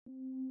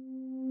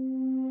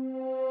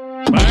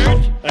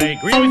works. I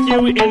agree with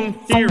you in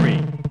theory.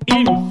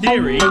 In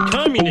theory,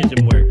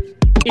 communism works.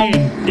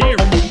 In theory.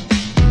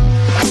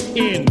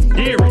 In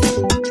theory.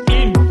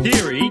 In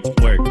theory,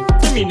 works.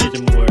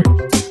 Communism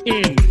works.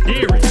 In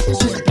theory.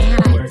 This is a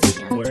bad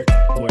idea.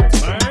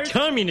 Works.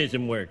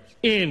 Communism works.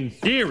 In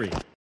theory.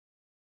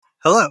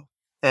 Hello,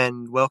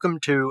 and welcome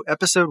to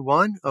episode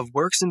 1 of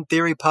Works in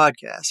Theory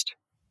podcast,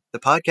 the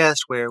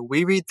podcast where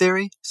we read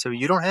theory so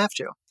you don't have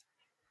to.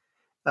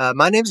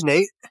 My name's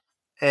Nate,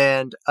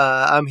 and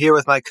I'm here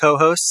with my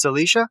co-hosts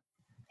Alicia.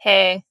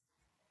 Hey.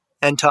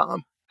 And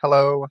Tom.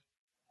 Hello.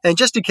 And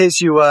just in case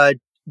you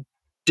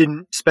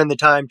didn't spend the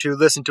time to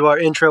listen to our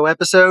intro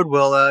episode,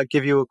 we'll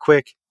give you a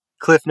quick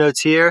cliff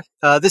notes here.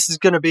 This is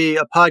going to be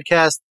a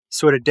podcast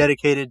sort of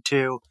dedicated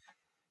to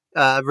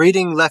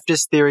reading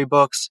leftist theory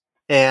books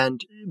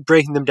and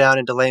breaking them down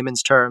into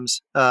layman's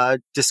terms,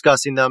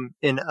 discussing them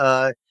in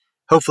a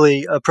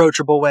hopefully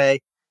approachable way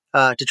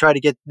to try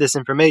to get this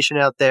information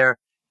out there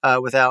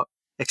without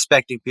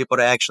expecting people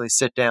to actually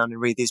sit down and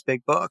read these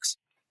big books.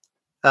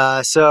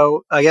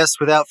 So I guess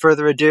without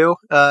further ado,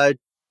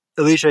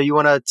 Alicia, you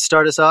want to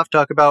start us off,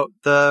 talk about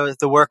the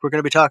work we're going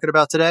to be talking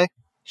about today?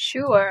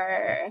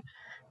 Sure.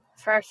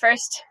 For our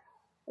first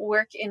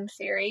work in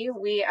theory,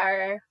 we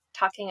are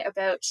talking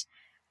about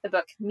the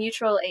book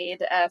Mutual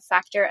Aid, A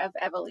Factor of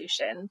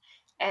Evolution.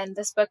 And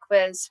this book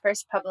was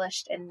first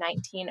published in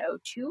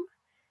 1902.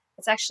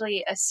 It's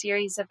actually a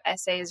series of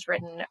essays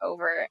written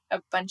over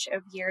a bunch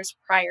of years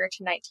prior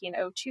to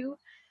 1902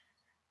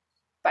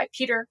 by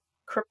Peter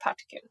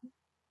Kropotkin.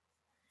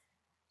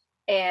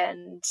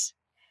 And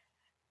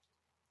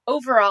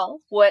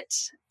overall, what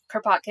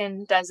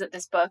Kropotkin does at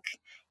this book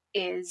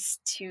is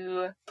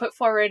to put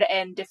forward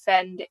and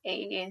defend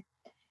a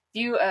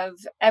view of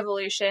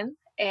evolution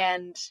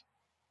and,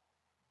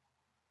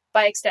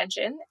 by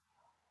extension,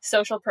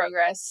 social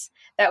progress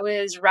that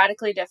was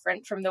radically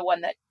different from the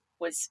one that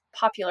was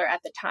popular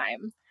at the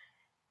time.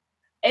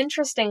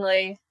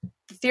 Interestingly,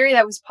 the theory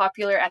that was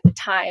popular at the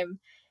time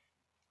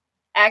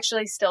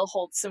actually still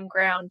holds some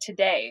ground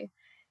today.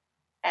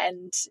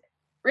 And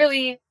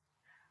really,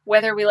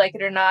 whether we like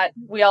it or not,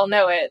 we all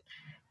know it.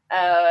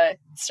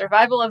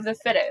 Survival of the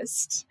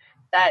fittest,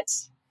 that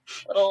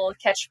little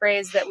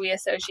catchphrase that we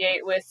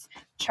associate with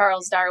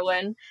Charles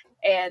Darwin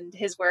and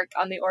his work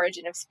on the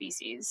origin of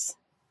species.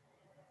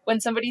 When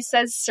somebody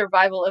says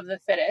survival of the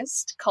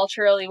fittest,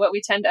 culturally, what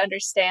we tend to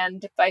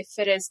understand by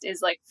fittest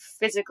is like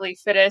physically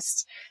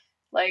fittest,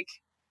 like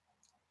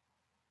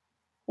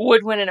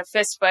would win in a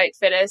fist fight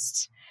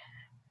fittest,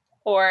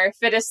 or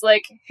fittest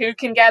like who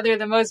can gather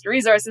the most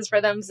resources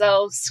for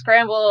themselves,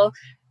 scramble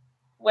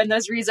when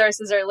those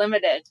resources are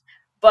limited.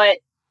 But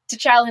to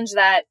challenge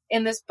that,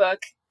 in this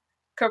book,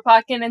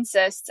 Kropotkin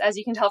insists, as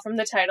you can tell from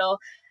the title,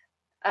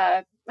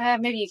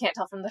 maybe you can't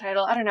tell from the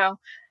title, I don't know.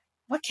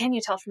 What can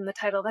you tell from the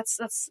title? That's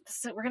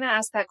we're going to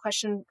ask that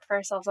question for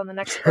ourselves on the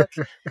next book.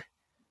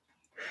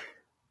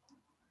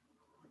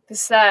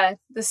 This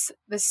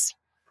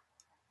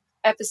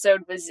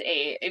episode was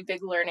a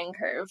big learning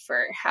curve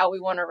for how we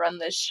want to run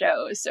this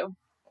show, so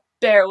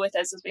bear with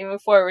us as we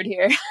move forward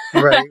here.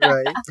 Right.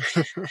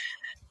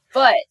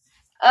 But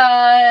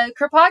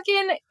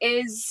Kropotkin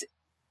is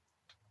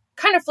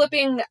kind of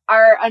flipping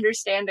our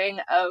understanding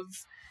of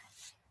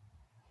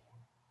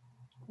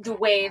the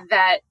way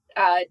that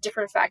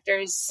different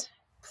factors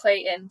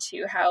play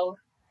into how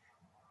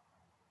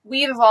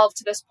we've evolved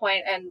to this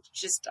point, and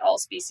just all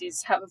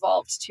species have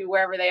evolved to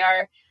wherever they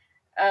are.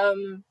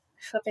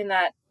 Flipping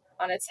that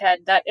on its head,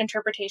 that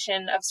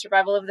interpretation of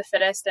survival of the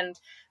fittest and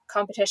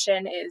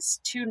competition is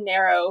too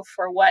narrow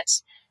for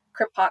what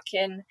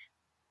Kropotkin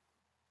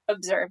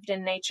observed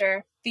in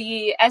nature.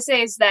 The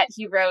essays that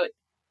he wrote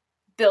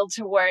build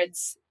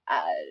towards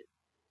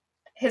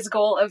his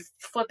goal of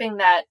flipping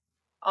that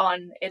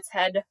on its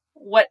head,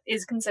 what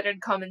is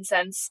considered common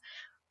sense,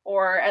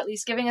 or at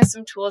least giving us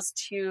some tools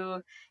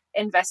to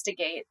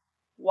investigate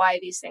why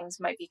these things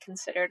might be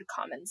considered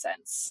common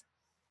sense.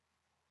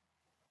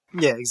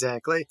 Yeah,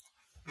 exactly.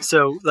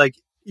 So, like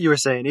you were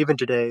saying, even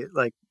today,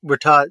 like we're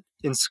taught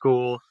in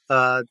school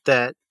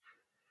that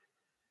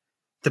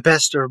the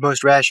best or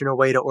most rational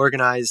way to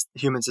organize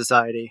human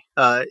society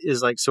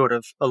is like sort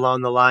of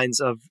along the lines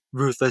of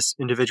ruthless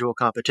individual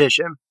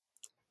competition,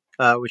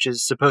 which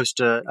is supposed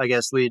to, I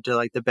guess, lead to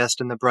like the best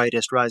and the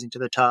brightest rising to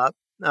the top.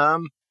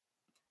 And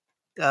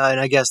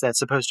I guess that's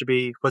supposed to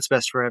be what's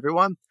best for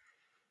everyone.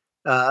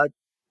 But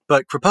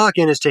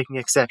Kropotkin is taking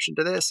exception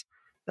to this.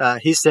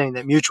 He's saying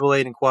that mutual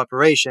aid and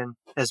cooperation,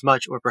 as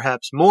much or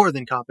perhaps more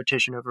than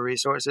competition over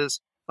resources,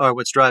 are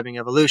what's driving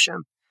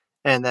evolution.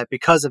 And that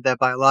because of that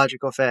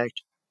biological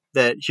fact,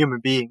 that human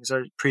beings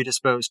are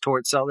predisposed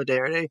towards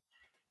solidarity.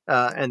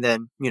 And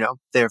then,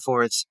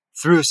 therefore it's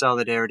through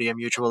solidarity and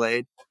mutual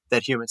aid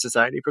that human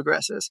society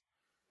progresses.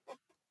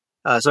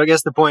 So I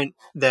guess the point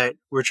that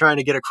we're trying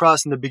to get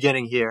across in the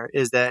beginning here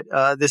is that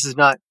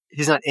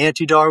he's not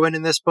anti-Darwin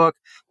in this book,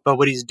 but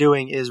what he's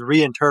doing is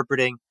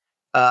reinterpreting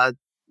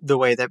the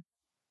way that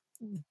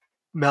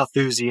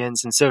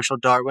Malthusians and social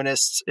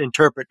Darwinists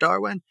interpret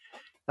Darwin.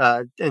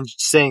 and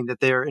saying that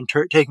they're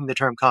taking the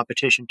term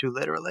competition too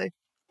literally.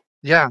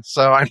 Yeah.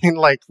 So, I mean,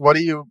 like, what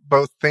do you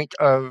both think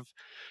of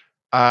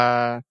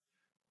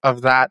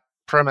that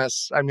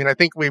premise? I mean, I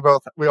think we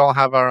all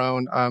have our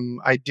own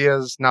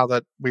ideas now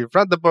that we've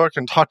read the book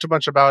and talked a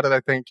bunch about it.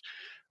 I think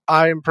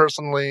I am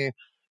personally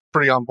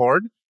pretty on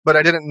board, but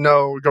I didn't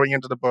know going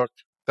into the book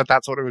that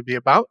that's what it would be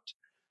about.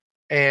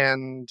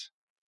 And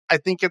I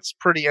think it's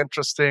pretty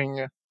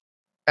interesting.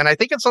 And I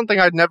think it's something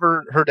I'd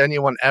never heard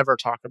anyone ever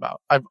talk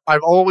about.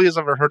 I've always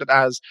ever heard it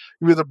as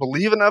you either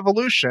believe in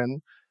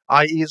evolution,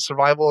 i.e.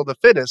 survival of the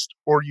fittest,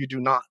 or you do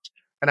not.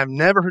 And I've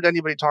never heard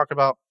anybody talk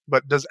about,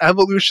 but does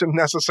evolution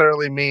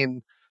necessarily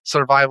mean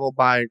survival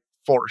by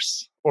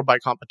force or by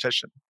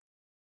competition?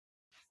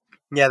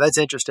 Yeah, that's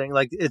interesting.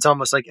 Like, it's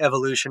almost like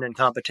evolution and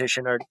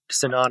competition are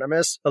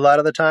synonymous a lot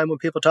of the time when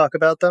people talk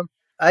about them.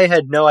 I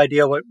had no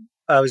idea what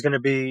I was going to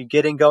be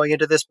getting going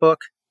into this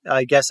book.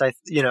 I guess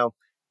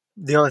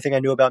the only thing I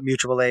knew about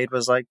mutual aid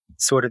was like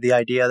sort of the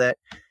idea that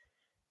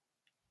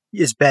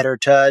it's better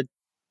to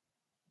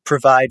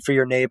provide for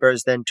your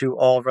neighbors than to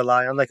all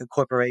rely on like a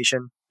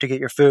corporation to get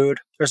your food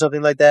or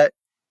something like that.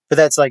 But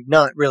that's like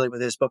not really what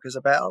this book is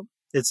about.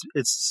 It's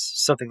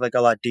something like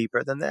a lot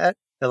deeper than that,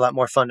 a lot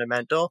more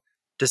fundamental,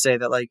 to say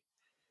that like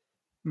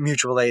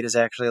mutual aid is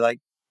actually like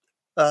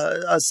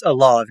a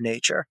law of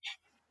nature.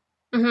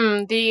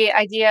 Mm-hmm. The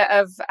idea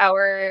of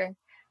our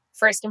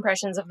first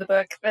impressions of the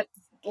book, that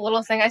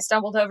little thing I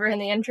stumbled over in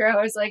the intro,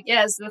 I was like,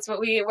 yes, that's what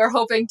we were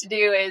hoping to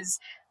do, is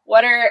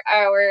what's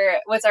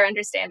our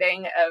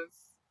understanding of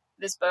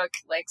this book,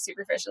 like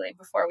superficially,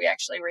 before we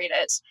actually read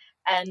it.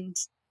 And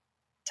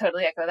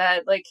totally echo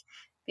that. Like,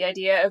 the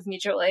idea of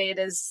mutual aid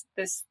is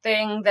this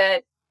thing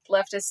that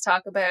leftists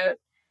talk about,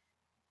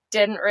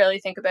 didn't really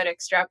think about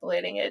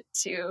extrapolating it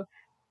to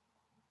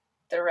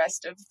the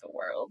rest of the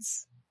world.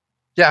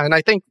 Yeah, and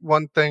I think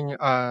one thing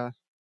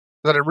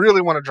that I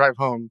really want to drive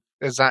home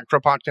is that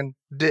Kropotkin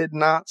did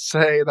not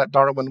say that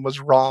Darwin was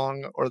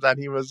wrong, or that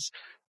he was,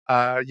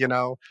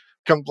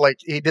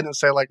 he didn't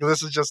say like,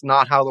 this is just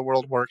not how the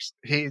world works.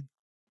 He,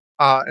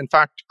 in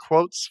fact,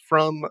 quotes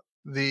from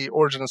The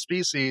Origin of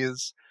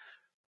Species,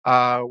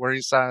 where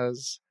he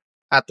says,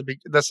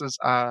 this is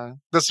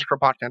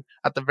Kropotkin.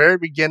 At the very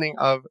beginning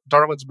of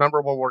Darwin's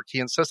memorable work, he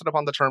insisted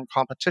upon the term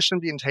competition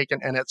being taken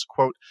in its,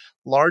 quote,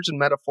 large and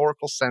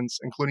metaphorical sense,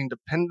 including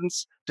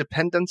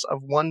dependence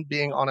of one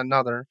being on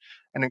another,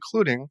 and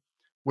including,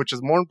 which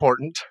is more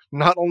important,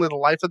 not only the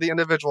life of the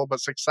individual, but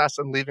success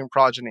in leaving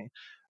progeny.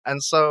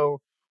 And so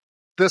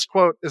this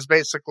quote is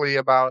basically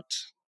about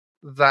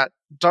that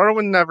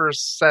Darwin never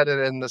said it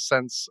in the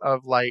sense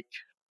of like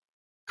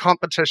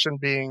competition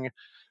being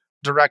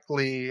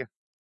directly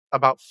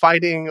about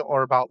fighting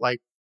or about like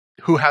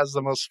who has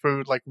the most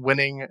food, like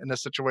winning in a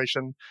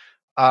situation.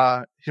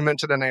 He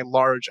meant it in a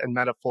large and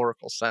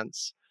metaphorical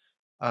sense.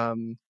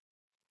 And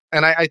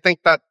I think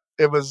that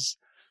it was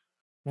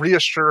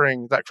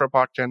reassuring that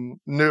Kropotkin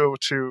knew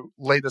to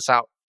lay this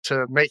out,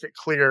 to make it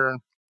clear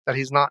that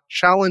he's not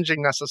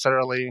challenging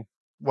necessarily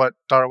what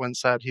Darwin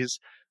said, he's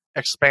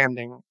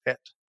expanding it.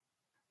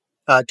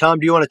 Tom,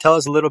 do you want to tell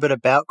us a little bit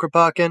about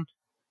Kropotkin?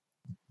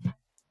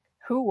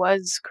 Who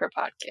was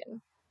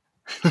Kropotkin?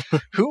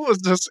 Who was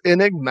this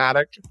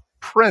enigmatic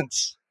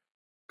prince?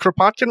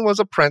 Kropotkin was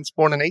a prince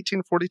born in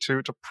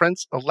 1842 to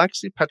Prince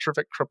Alexei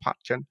Petrovich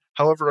Kropotkin.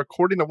 However,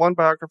 according to one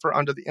biographer,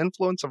 under the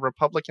influence of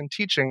Republican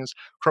teachings,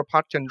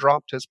 Kropotkin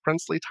dropped his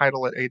princely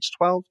title at age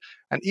 12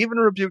 and even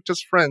rebuked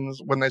his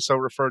friends when they so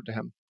referred to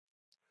him.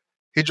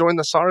 He joined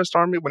the Tsarist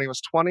army when he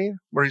was 20,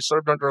 where he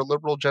served under a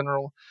liberal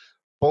general,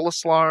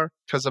 Boleslav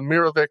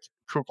Kazimirovich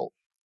Kukul.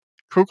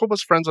 Kukul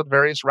was friends with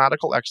various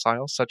radical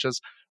exiles, such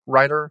as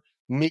writer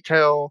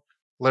Mikhail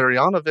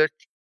Larionovich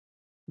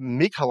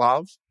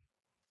Mikhailov.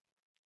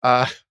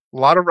 A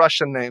lot of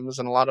Russian names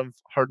and a lot of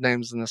hard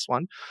names in this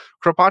one.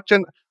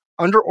 Kropotkin,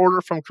 under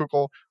order from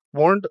Kukul,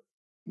 warned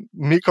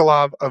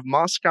Mikhailov of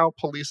Moscow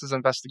police's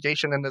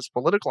investigation into his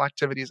political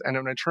activities, and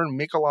in return,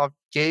 Mikhailov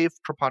gave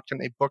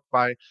Kropotkin a book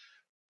by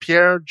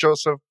Pierre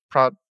Joseph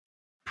Proudhon.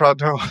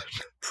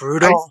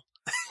 Proudhon.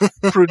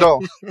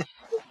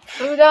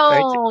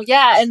 Proudhon,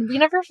 yeah, and we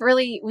never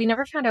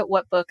found out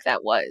what book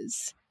that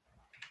was.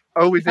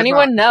 Oh, we if did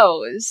anyone not.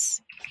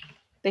 knows,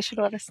 they should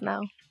let us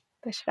know.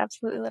 They should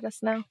absolutely let us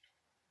know.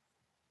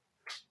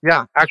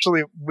 Yeah,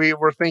 actually, we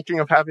were thinking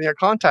of having a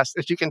contest.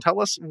 If you can tell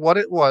us what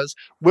it was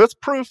with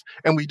proof,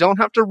 and we don't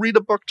have to read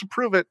a book to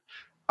prove it,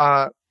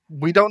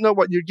 we don't know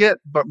what you get,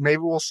 but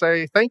maybe we'll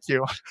say thank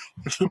you.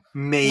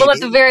 Maybe. We'll at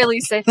the very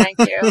least say thank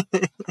you.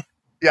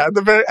 Yeah, at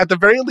the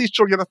very least,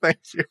 you'll get a thank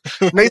you.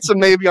 Nate's a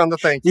maybe on the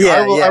thank you.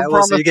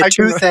 Well, so you get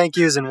two thank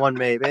yous and one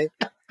maybe.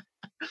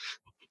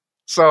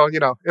 So,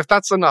 if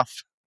that's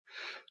enough.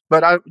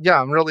 But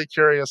I'm really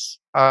curious.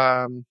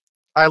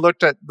 I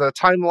looked at the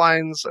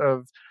timelines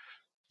of,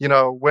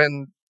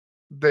 when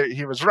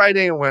he was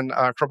writing, when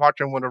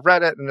Kropotkin would have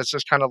read it, and it's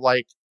just kind of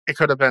like, it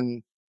could have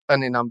been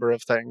any number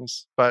of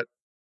things. But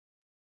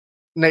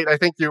Nate, I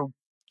think you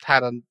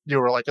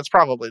were like, it's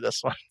probably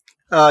this one.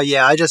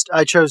 Yeah,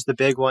 I chose the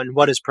big one.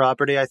 What is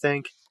property, I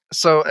think.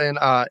 So in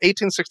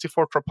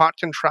 1864,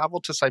 Kropotkin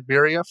traveled to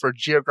Siberia for a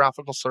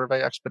geographical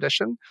survey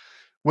expedition,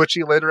 which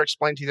he later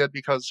explained he did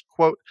because,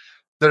 quote,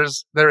 there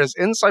is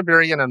in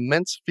Siberia an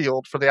immense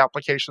field for the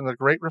application of the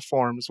great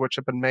reforms which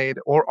have been made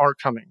or are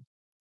coming.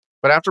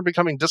 But after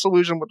becoming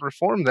disillusioned with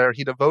reform there,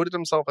 he devoted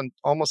himself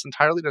almost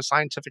entirely to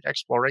scientific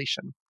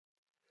exploration.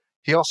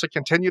 He also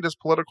continued his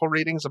political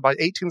readings, and by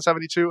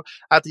 1872,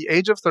 at the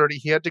age of 30,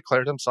 he had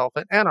declared himself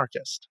an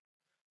anarchist.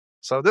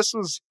 So this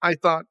was, I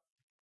thought,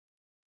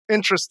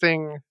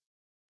 interesting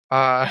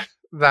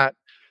that,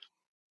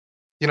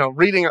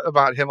 reading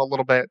about him a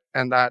little bit,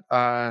 and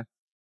that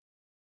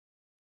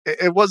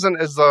it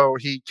wasn't as though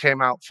he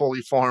came out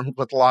fully formed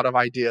with a lot of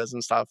ideas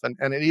and stuff.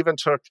 And it even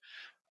took,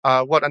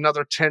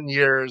 another 10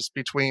 years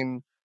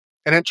between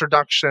an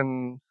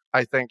introduction,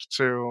 I think,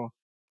 to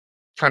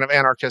kind of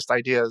anarchist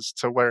ideas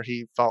to where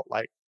he felt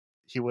like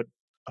he would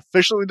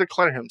officially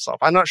declare himself.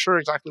 I'm not sure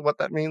exactly what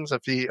that means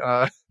if he...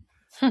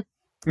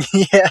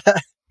 Yeah.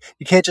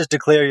 You can't just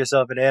declare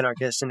yourself an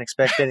anarchist and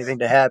expect anything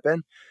to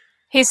happen.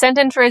 He sent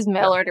in for his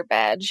mail order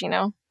badge,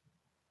 Yeah.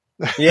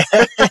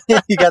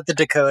 You got the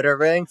Dakota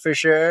ring for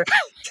sure.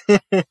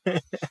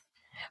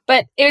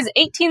 But it was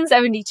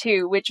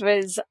 1872, which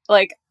was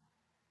like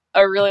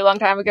a really long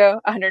time ago,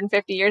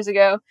 150 years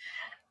ago.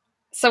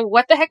 So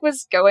what the heck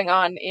was going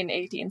on in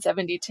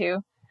 1872?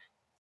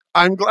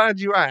 I'm glad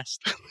you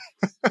asked.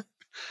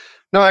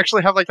 No, I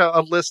actually have like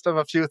a list of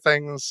a few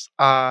things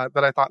that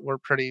I thought were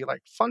pretty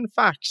like fun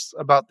facts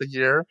about the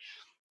year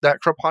that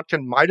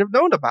Kropotkin might have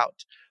known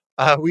about.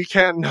 We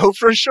can't know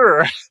for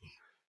sure,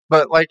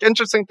 but like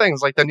interesting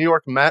things like the New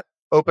York Met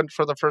opened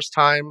for the first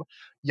time.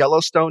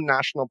 Yellowstone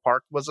National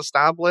Park was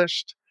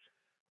established.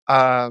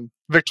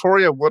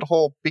 Victoria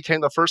Woodhull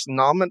became the first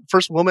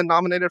woman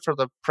nominated for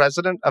the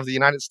president of the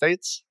United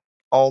States,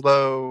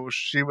 although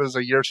she was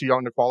a year too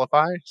young to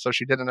qualify, so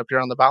she didn't appear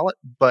on the ballot,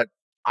 but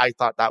I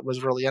thought that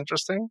was really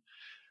interesting.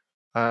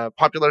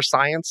 Popular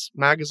Science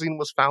magazine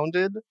was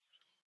founded.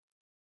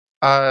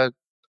 I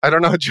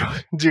don't know,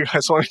 do you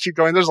guys want to keep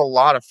going? There's a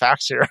lot of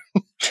facts here.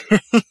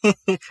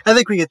 I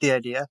think we get the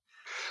idea.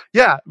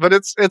 Yeah, but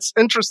it's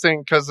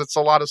interesting because it's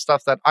a lot of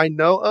stuff that I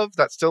know of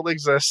that still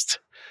exists.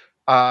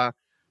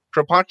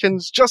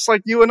 Kropotkin's just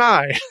like you and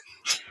I.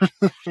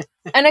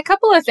 And a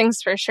couple of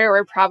things for sure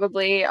were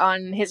probably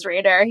on his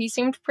radar. He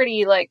seemed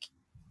pretty like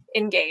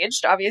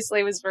engaged,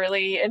 obviously was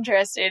really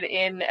interested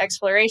in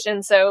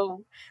exploration.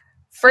 So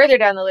further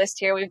down the list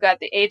here, we've got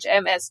the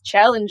HMS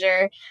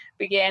Challenger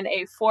began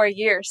a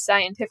 4-year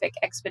scientific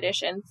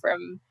expedition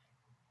from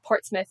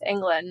Portsmouth,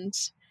 England.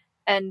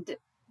 And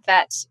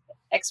that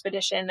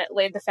expedition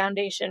laid the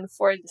foundation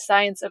for the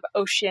science of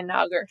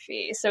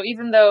oceanography. So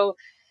even though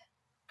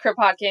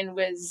Kropotkin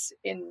was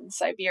in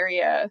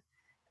Siberia,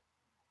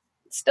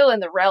 still in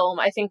the realm,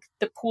 I think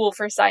the pool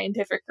for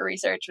scientific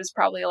research was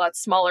probably a lot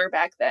smaller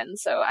back then.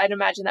 So I'd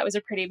imagine that was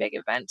a pretty big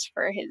event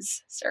for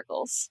his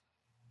circles.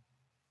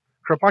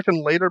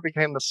 Kropotkin later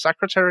became the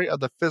secretary of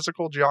the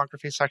physical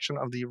geography section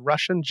of the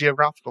Russian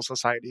Geographical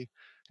Society.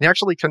 He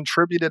actually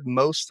contributed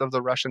most of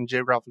the Russian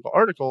geographical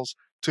articles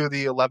to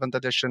the 11th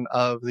edition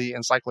of the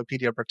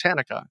Encyclopedia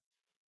Britannica.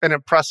 An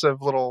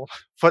impressive little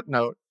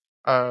footnote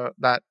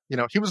that,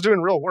 he was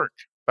doing real work,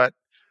 but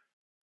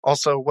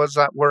also was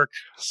that work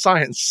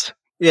science?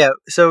 Yeah,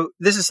 so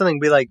this is something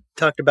we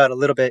talked about a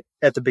little bit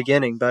at the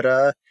beginning,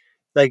 but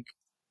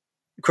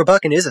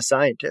Kropotkin is a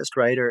scientist,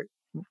 right? Or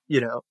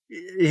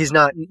he's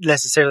not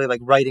necessarily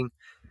writing.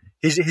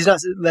 He's not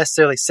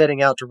necessarily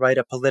setting out to write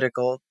a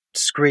political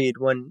screed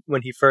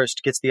when he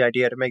first gets the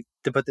idea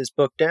to put this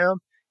book down.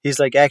 He's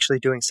actually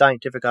doing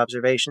scientific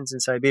observations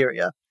in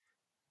Siberia.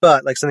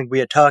 But something we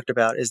had talked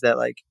about is that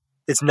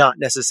it's not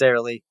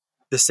necessarily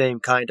the same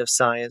kind of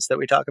science that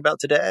we talk about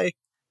today.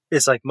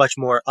 It's much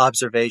more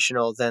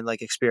observational than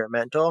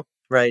experimental,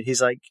 right?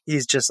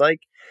 He's just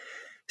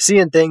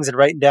seeing things and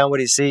writing down what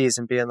he sees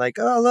and being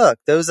oh, look,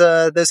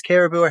 those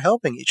caribou are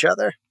helping each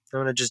other.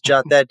 I'm going to just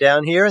jot that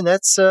down here, and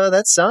that's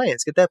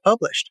science. Get that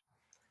published.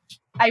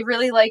 I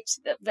really liked,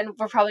 and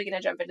we're probably going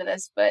to jump into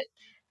this, but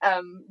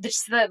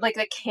just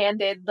the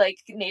candid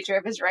nature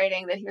of his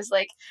writing, that he was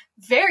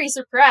very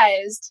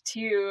surprised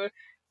to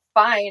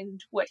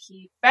find what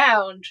he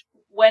found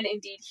when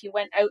indeed he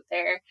went out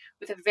there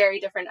with a very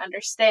different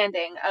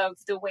understanding of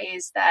the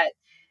ways that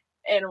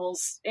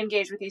animals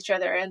engage with each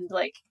other and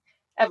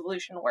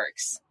evolution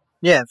works.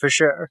 Yeah, for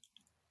sure.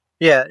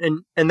 Yeah,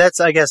 and that's,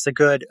 I guess, a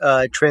good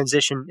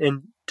transition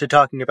into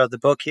talking about the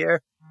book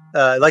here.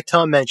 Like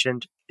Tom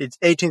mentioned, it's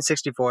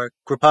 1864.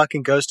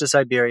 Kropotkin goes to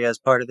Siberia as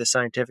part of the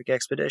scientific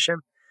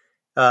expedition.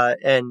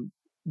 And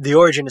The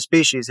Origin of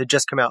Species had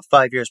just come out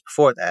 5 years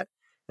before that.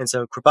 And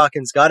so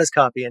Kropotkin's got his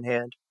copy in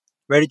hand,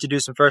 ready to do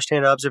some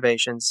first-hand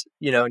observations,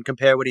 and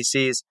compare what he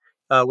sees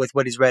with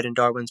what he's read in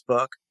Darwin's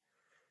book.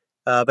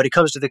 But he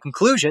comes to the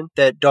conclusion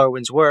that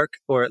Darwin's work,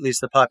 or at least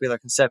the popular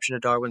conception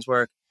of Darwin's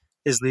work,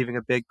 is leaving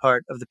a big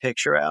part of the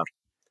picture out.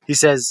 He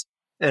says,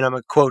 and I'm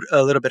going to quote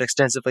a little bit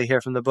extensively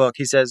here from the book,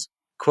 he says,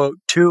 quote,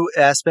 two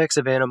aspects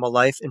of animal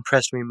life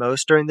impressed me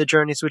most during the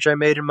journeys which I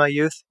made in my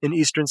youth in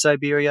eastern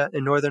Siberia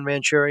and northern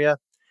Manchuria.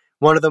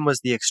 One of them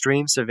was the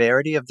extreme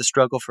severity of the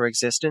struggle for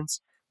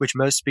existence, which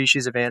most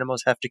species of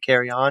animals have to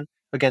carry on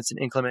against an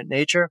inclement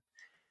nature.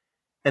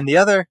 And the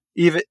other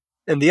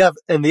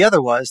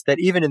was that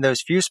even in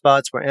those few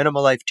spots where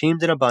animal life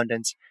teemed in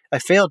abundance, I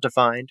failed to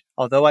find,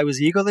 although I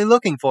was eagerly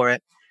looking for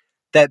it,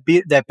 that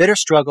bitter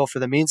struggle for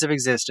the means of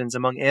existence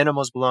among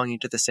animals belonging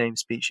to the same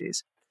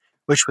species,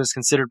 which was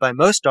considered by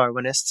most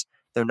Darwinists,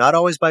 though not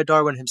always by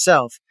Darwin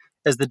himself,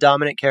 as the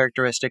dominant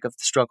characteristic of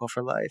the struggle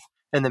for life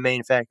and the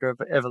main factor of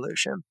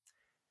evolution.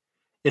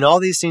 In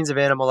all these scenes of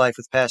animal life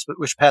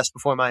which passed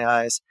before my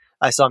eyes,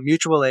 I saw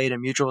mutual aid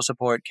and mutual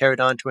support carried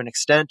on to an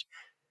extent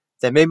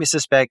that made me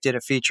suspect it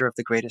a feature of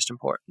the greatest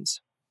importance.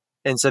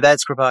 And so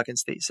that's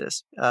Kropotkin's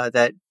thesis,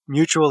 that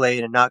mutual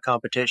aid and not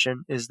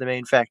competition is the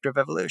main factor of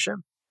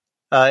evolution.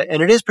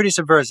 And it is pretty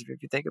subversive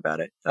if you think about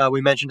it.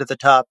 We mentioned at the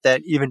top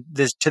that even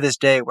to this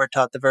day, we're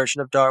taught the version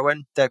of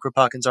Darwin that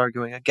Kropotkin's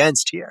arguing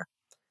against here.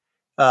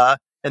 And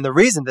the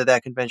reason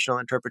that conventional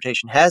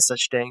interpretation has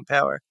such staying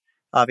power,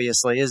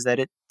 obviously, is that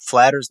it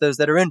flatters those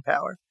that are in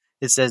power.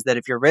 It says that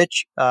if you're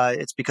rich,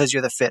 it's because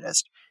you're the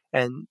fittest.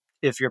 And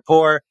if you're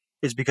poor,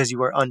 it's because you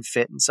were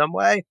unfit in some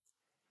way.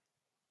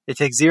 It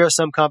takes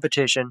zero-sum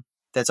competition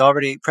that's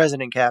already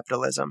present in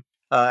capitalism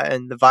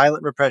and the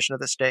violent repression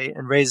of the state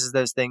and raises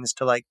those things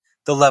to like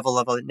the level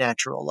of a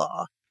natural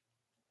law.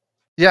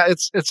 Yeah,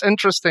 it's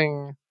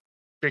interesting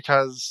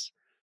because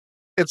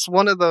it's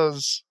one of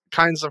those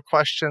kinds of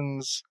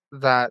questions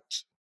that,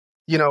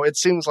 it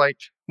seems like,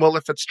 well,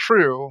 if it's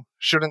true,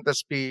 shouldn't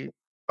this be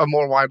a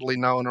more widely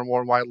known or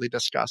more widely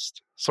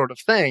discussed sort of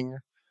thing?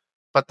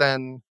 But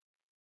then,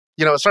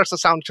 it starts to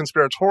sound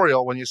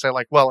conspiratorial when you say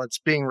like, well, it's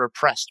being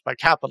repressed by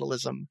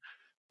capitalism.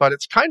 But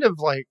it's kind of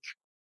like,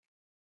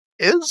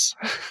 is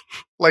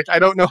like, I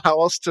don't know how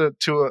else to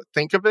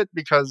think of it,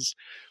 because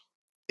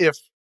if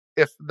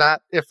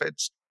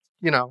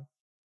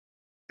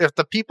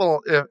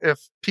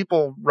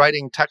people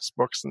writing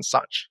textbooks and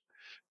such,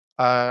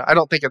 I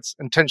don't think it's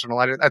intentional.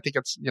 I think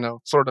it's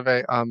sort of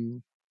a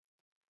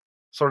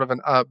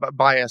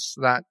bias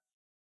that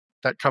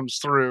comes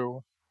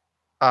through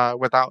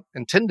without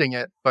intending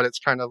it, but it's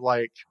kind of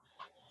like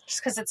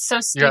just because it's so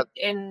steeped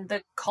in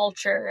the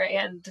culture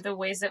and the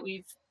ways that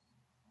we've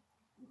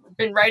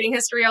been writing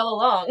history all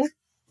along.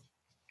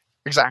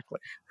 Exactly.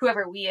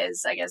 Whoever we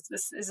is, I guess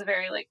this is a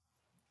very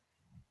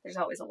there's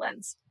always a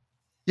lens.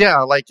 Yeah,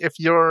 like if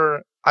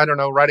you're, I don't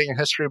know, writing a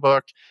history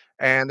book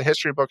and the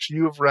history books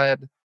you've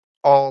read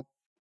all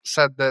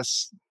said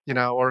this,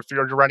 or if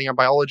you're writing a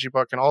biology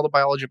book and all the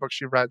biology books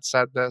you read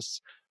said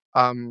this,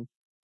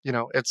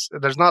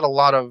 there's not a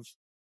lot of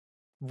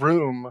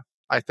room,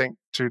 I think,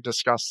 to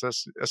discuss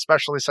this,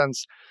 especially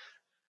since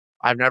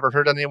I've never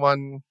heard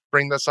anyone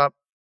bring this up.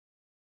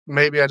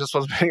 Maybe I just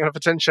wasn't paying enough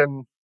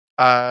attention.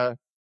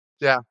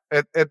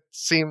 It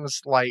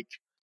seems like,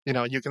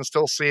 you can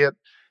still see it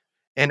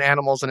in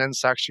animals and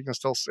insects. You can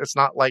still, it's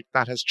not like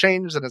that has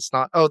changed, and it's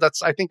not,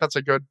 I think that's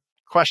a good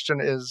question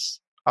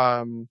is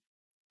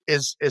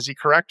he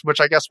correct? Which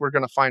I guess we're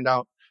going to find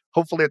out.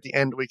 Hopefully at the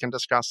end we can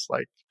discuss,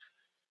 like,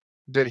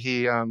 did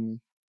he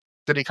come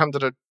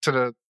to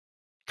the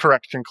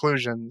correct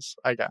conclusions,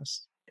 I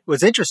guess.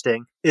 What's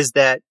interesting is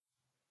that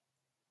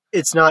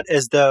it's not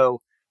as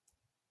though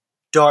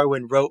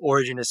Darwin wrote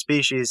Origin of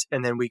Species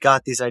and then we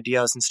got these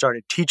ideas and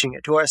started teaching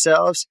it to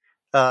ourselves.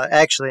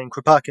 Actually, and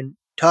Kropotkin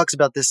talks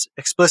about this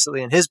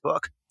explicitly in his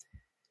book.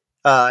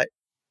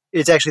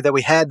 It's actually that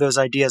we had those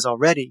ideas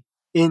already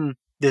in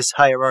this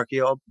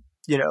hierarchical,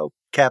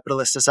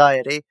 capitalist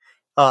society.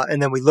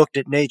 And then we looked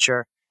at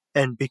nature,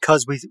 and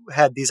because we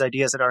had these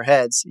ideas in our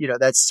heads,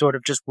 that's sort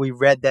of just, we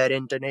read that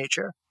into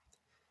nature.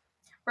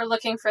 We're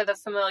looking for the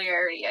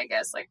familiarity, I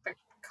guess, like the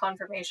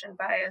confirmation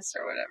bias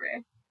or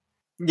whatever.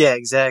 Yeah,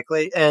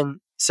 exactly.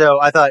 And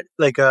so I thought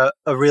like a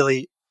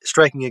really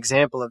striking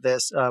example of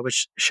this,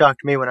 which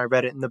shocked me when I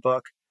read it in the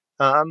book.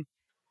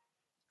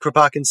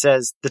 Kropotkin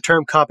says the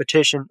term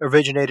competition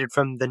originated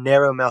from the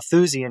narrow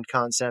Malthusian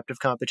concept of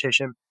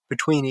competition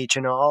between each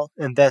and all,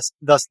 and thus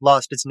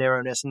lost its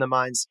narrowness in the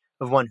minds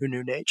of one who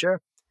knew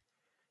nature.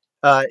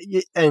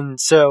 And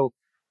so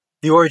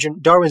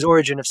Darwin's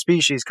Origin of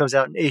Species comes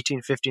out in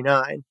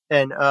 1859,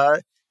 and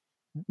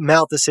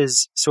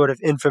Malthus's sort of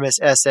infamous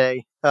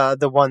essay,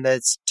 the one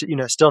that's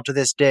still to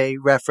this day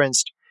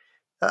referenced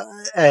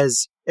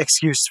as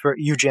excuse for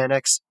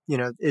eugenics.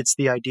 It's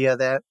the idea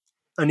that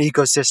an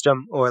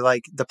ecosystem or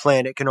like the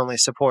planet can only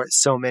support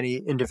so many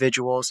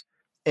individuals,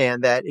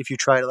 and that if you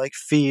try to like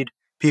feed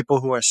people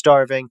who are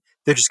starving,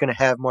 they're just going to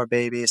have more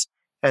babies,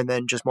 and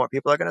then just more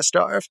people are going to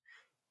starve.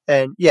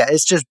 And yeah,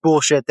 it's just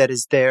bullshit that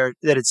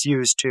it's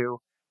used to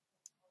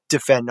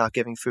defend not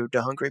giving food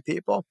to hungry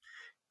people.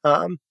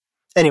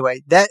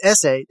 Anyway, that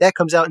essay, that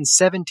comes out in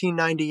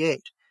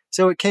 1798.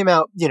 So it came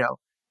out,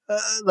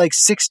 like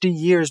 60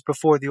 years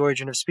before The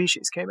Origin of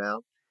Species came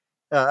out.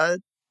 I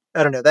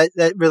don't know,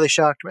 that really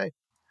shocked me.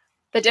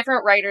 The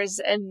different writers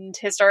and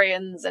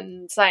historians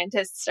and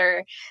scientists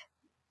are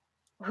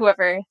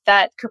whoever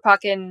that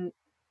Kropotkin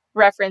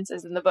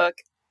references in the book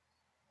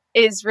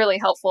is really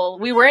helpful.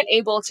 We weren't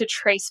able to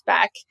trace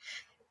back.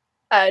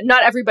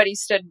 Not everybody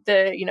stood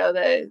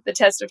the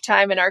test of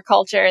time in our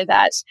culture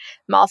that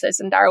Malthus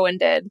and Darwin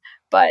did,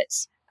 but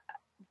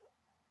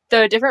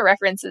the different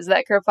references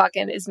that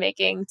Kropotkin is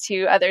making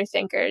to other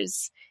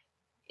thinkers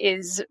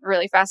is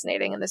really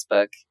fascinating in this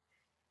book.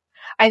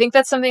 I think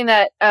that's something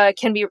that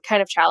can be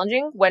kind of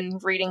challenging when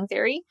reading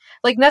theory.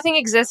 Like, nothing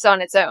exists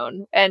on its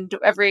own, and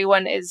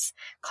everyone is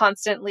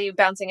constantly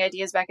bouncing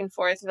ideas back and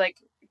forth, like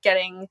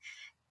getting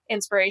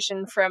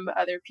inspiration from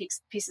other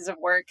pieces of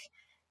work.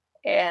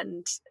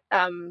 And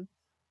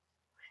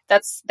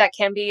that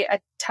can be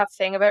a tough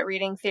thing about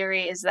reading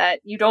theory, is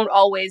that you don't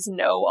always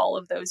know all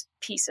of those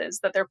pieces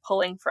that they're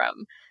pulling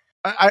from.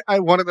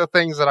 One of the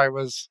things that I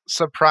was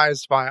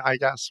surprised by, I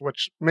guess,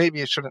 which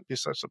maybe it shouldn't be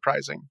so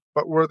surprising,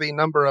 but were the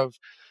number of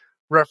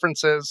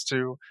references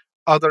to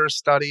other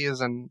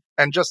studies and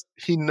just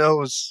he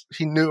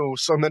knew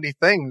so many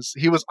things.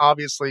 He was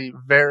obviously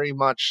very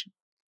much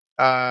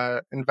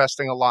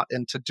investing a lot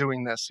into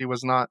doing this.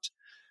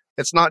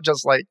 It's not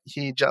just like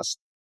he just,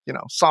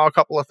 saw a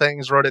couple of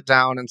things, wrote it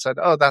down and said,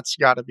 oh, that's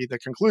got to be the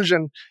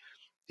conclusion.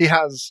 He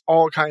has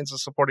all kinds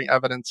of supporting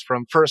evidence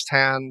from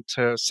firsthand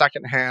to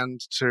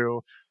secondhand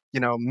to,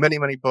 many,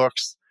 many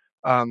books.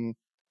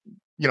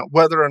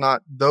 Whether or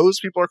not those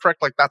people are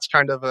correct, like that's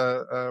kind of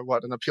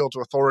an appeal to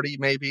authority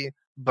maybe.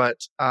 But,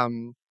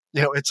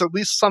 it's at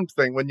least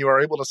something when you are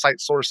able to cite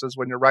sources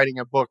when you're writing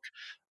a book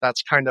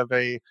that's kind of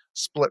a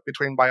split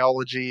between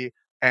biology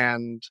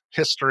and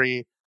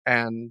history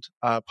and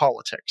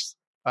politics.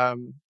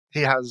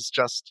 He has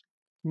just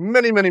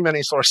many, many,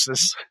 many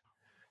sources.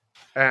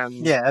 And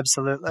Yeah,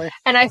 absolutely.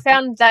 And I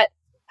found that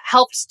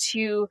helped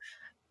to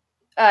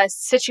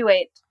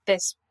situate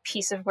this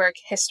piece of work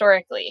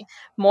historically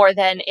more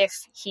than if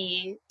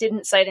he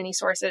didn't cite any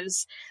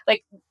sources.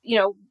 Like,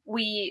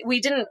 we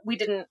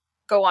didn't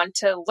go on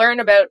to learn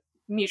about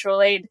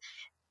mutual aid,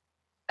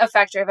 a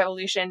factor of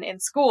evolution, in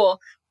school,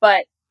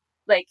 but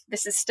like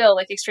this is still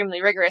like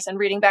extremely rigorous, and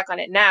reading back on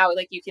it now,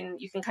 like you can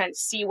kind of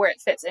see where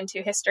it fits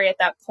into history at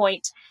that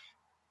point,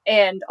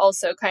 and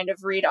also kind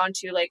of read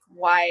onto like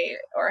why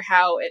or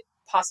how it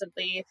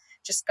possibly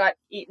just got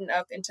eaten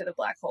up into the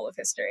black hole of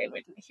history and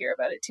we didn't hear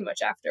about it too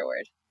much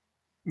afterward.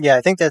 Yeah,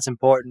 I think that's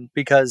important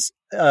because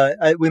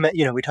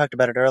we talked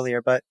about it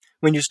earlier, but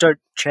when you start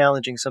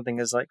challenging something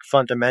as like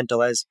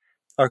fundamental as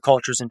our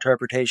culture's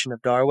interpretation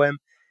of Darwin,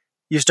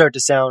 you start to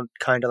sound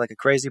kind of like a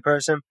crazy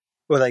person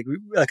or like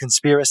a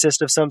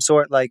conspiracist of some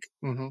sort. Like,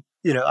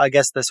 I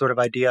guess the sort of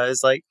idea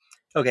is like,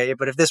 okay,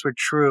 but if this were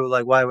true,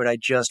 like, why would I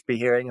just be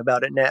hearing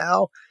about it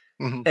now?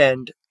 Mm-hmm.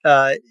 And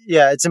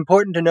it's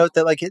important to note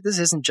that like this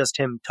isn't just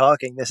him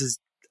talking. This is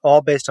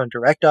all based on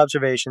direct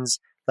observations.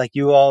 Like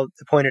you all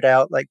pointed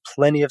out, like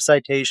plenty of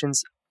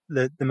citations,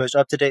 the most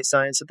up-to-date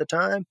science at the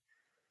time.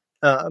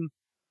 And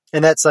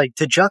that's like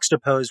to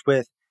juxtapose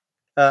with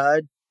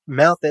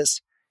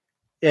Malthus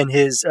in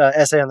his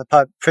essay on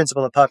the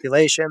principle of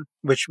population,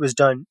 which was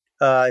done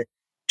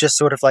just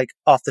sort of like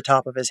off the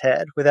top of his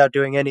head without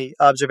doing any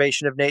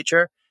observation of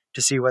nature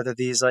to see whether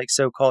these like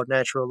so-called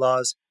natural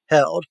laws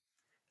held.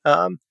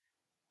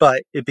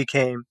 But it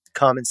became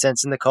common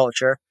sense in the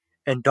culture,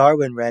 and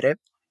Darwin read it.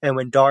 And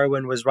when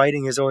Darwin was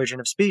writing his Origin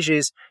of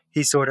Species,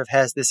 he sort of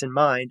has this in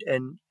mind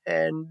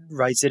and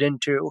writes it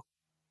into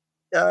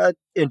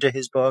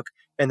his book,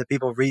 and the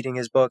people reading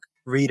his book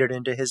read it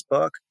into his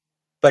book.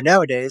 But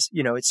nowadays,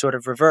 it's sort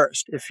of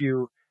reversed. If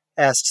you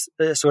asked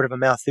sort of a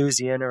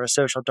Malthusian or a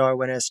social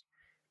Darwinist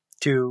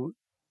to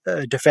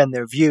defend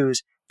their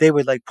views, they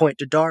would like point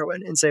to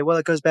Darwin and say, well,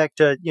 it goes back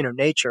to,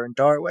 nature and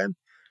Darwin.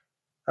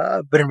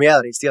 But in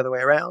reality, it's the other way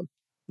around.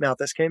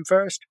 Malthus came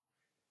first.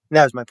 And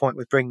that was my point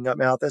with bringing up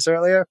Malthus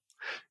earlier.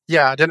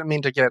 Yeah, I didn't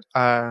mean to get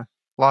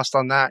lost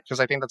on that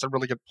because I think that's a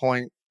really good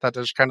point, that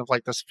there's kind of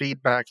like this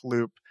feedback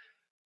loop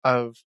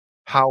of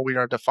how we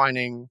are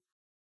defining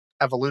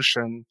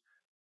evolution.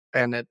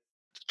 And it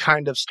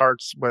kind of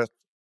starts with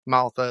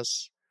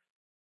Malthus,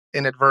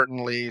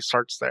 inadvertently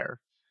starts there.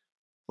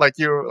 Like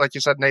you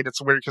said, Nate,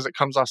 it's weird because it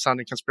comes off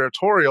sounding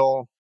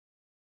conspiratorial,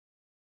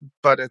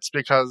 but it's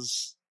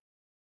because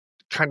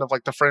kind of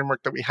like the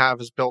framework that we have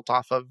is built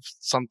off of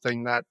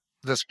something that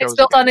this goes It's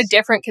built on a against.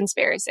 different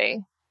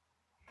conspiracy.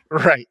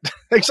 Right.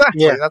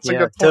 Exactly. Yeah, That's a good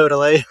point.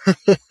 Totally.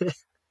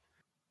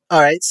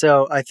 All right.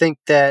 So I think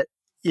that,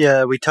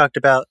 we talked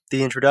about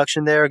the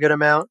introduction there a good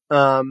amount.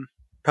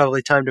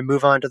 Probably time to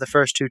move on to the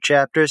first two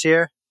chapters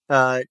here.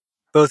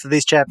 Both of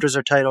these chapters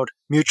are titled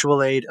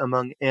Mutual Aid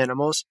Among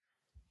Animals.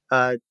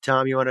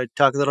 Tom, you want to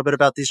talk a little bit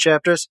about these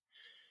chapters?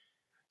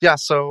 Yeah,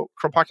 so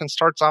Kropotkin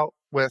starts out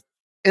with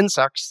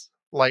insects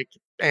like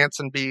ants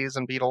and bees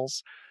and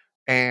beetles,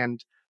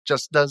 and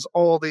just does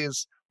all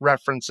these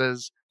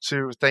references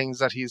to things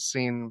that he's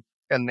seen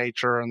in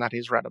nature and that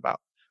he's read about.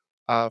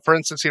 For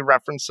instance, he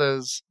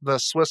references the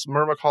Swiss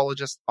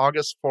myrmecologist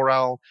Auguste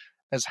Forel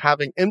as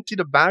having emptied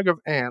a bag of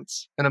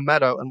ants in a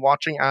meadow and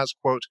watching as,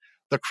 quote,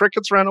 The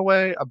crickets ran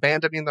away,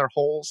 abandoning their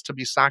holes to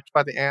be sacked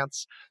by the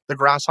ants. The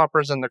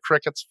grasshoppers and the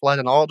crickets fled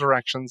in all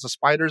directions. The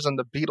spiders and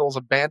the beetles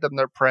abandoned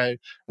their prey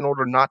in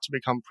order not to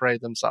become prey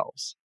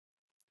themselves.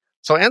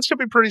 So ants can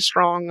be a pretty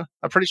strong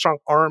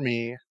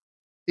army,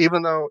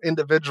 even though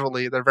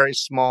individually they're very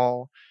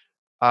small,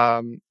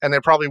 and they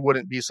probably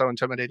wouldn't be so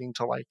intimidating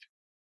to like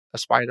a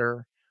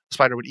spider. The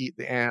spider would eat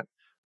the ant,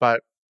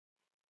 but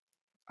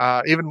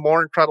even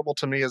more incredible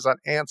to me is that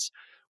ants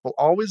will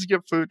always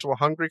give food to a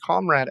hungry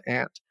comrade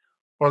ant,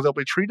 or they'll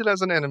be treated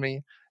as an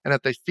enemy, and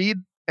if they feed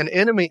an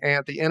enemy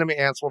ant, the enemy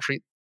ants will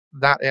treat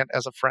that ant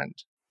as a friend.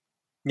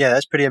 Yeah,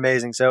 that's pretty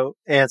amazing. So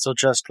ants will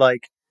just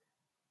like,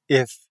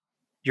 if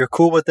you're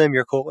cool with them,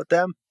 you're cool with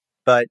them.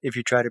 But if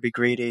you try to be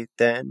greedy,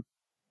 then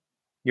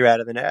you're out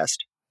of the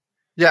nest.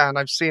 Yeah, and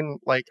I've seen,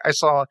 like, I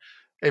saw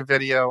a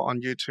video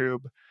on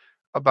YouTube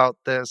about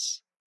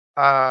this,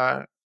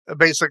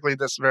 basically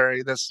this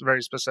very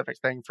specific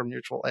thing from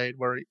Mutual Aid,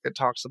 where it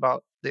talks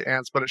about the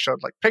ants, but it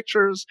showed like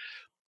pictures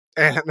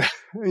and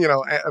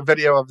a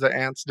video of the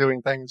ants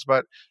doing things.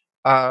 But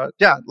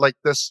yeah, like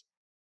this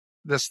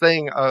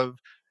thing of,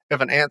 if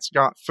an ant's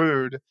got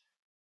food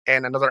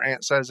and another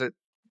ant says it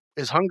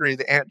is hungry,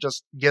 the ant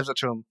just gives it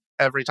to him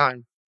every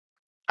time.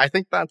 I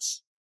think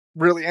that's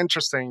really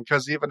interesting,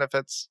 because even if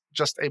it's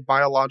just a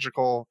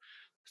biological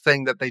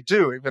thing that they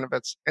do, even if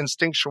it's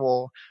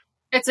instinctual,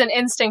 It's an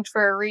instinct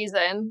for a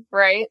reason,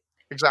 right?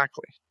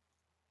 exactly.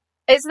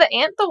 Is the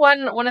ant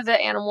one of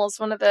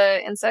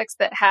the insects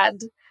that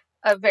had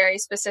a very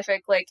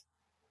specific like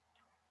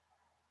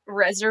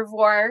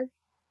reservoir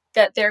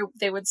that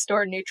they would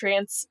store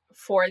nutrients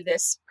for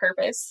this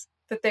purpose?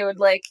 That they would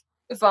like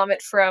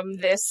vomit from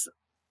this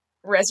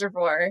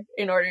reservoir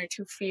in order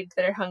to feed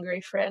their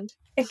hungry friend?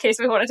 In case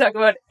we want to talk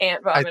about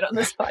ant vomit on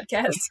this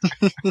podcast.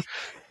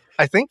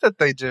 I think that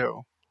they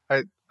do.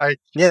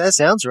 Yeah, that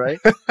sounds right.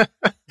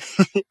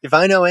 If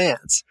I know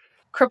ants.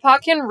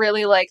 Kropotkin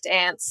really liked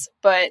ants,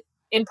 but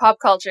in pop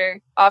culture,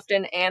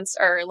 often ants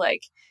are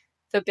like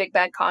the big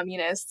bad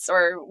communists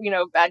or,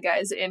 bad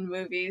guys in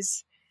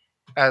movies.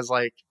 As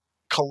like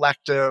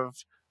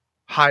collective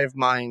hive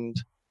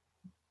mind,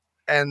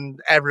 and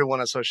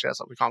everyone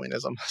associates it with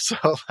communism. So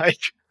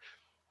like,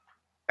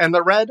 and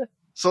the red,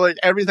 so like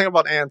everything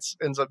about ants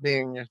ends up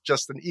being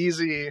just an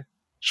easy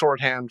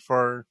shorthand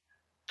for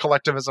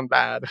collectivism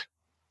bad.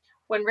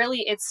 When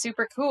really it's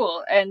super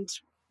cool and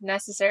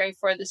necessary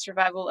for the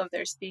survival of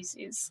their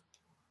species.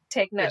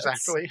 Take notes.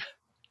 Exactly.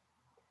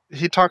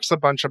 He talks a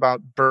bunch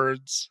about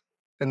birds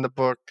in the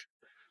book,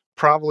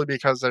 probably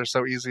because they're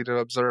so easy to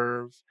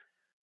observe,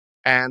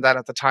 and that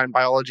at the time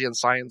biology and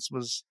science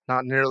was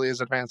not nearly as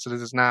advanced as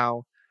it is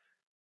now.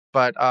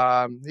 But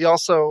he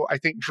also, I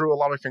think, drew a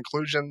lot of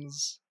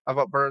conclusions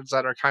about birds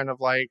that are kind of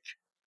like,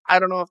 I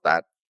don't know if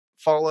that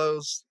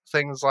follows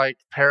things like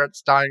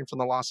parrots dying from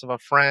the loss of a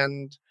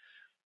friend.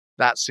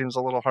 That seems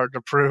a little hard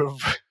to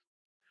prove.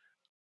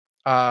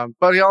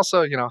 But he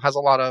also, has a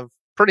lot of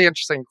pretty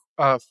interesting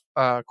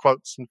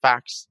quotes and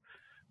facts,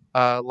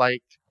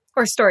 like,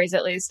 or stories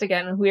at least.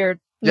 Again, we're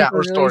or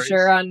really stories.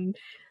 sure on.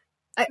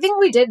 I think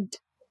we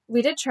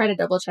did try to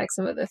double check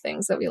some of the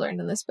things that we learned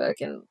in this book,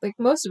 and like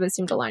most of it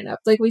seemed to line up.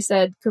 Like we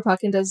said,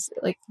 Kropotkin does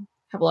like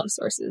have a lot of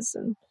sources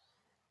and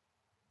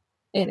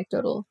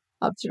anecdotal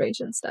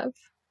observation stuff.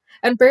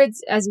 And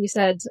birds, as you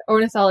said,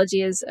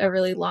 ornithology is a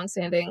really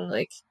long-standing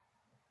like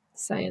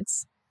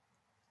science.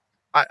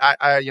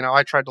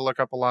 I tried to look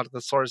up a lot of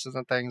the sources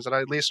and things, and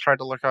I at least tried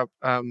to look up,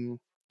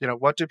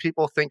 what do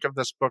people think of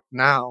this book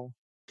now?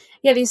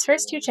 Yeah, these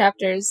first 2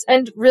 chapters,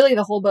 and really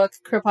the whole book,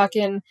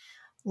 Kropotkin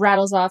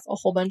rattles off a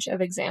whole bunch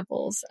of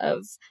examples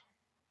of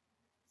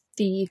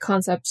the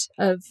concept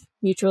of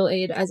mutual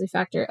aid as a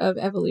factor of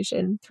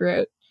evolution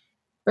throughout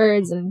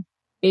birds and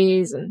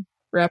bees and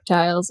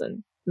reptiles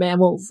and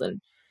mammals.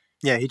 And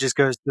Yeah, he just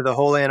goes through the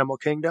whole animal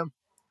kingdom.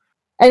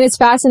 and it's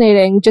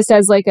fascinating just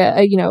as like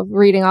a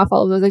reading off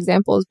all of those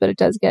examples, but it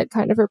does get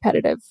kind of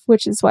repetitive,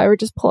 which is why we're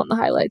just pulling the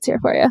highlights here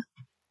for you.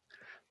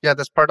 Yeah,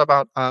 this part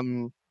about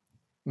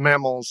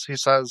mammals, he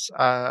says,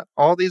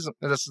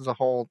 this is a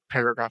whole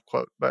paragraph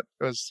quote, but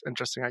it was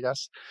interesting, I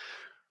guess.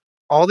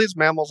 All these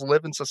mammals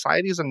live in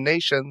societies and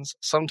nations,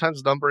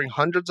 sometimes numbering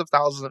hundreds of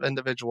thousands of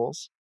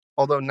individuals,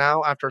 although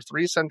now, after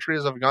 3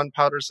 centuries of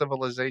gunpowder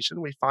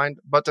civilization, we find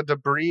but the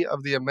debris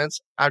of the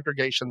immense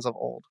aggregations of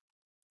old.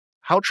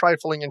 How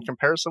trifling in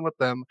comparison with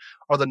them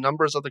are the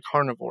numbers of the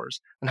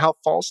carnivores, and how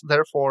false,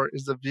 therefore,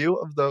 is the view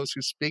of those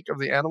who speak of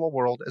the animal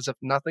world as if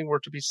nothing were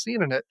to be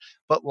seen in it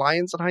but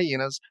lions and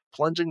hyenas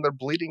plunging their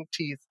bleeding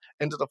teeth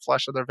into the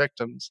flesh of their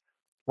victims.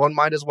 One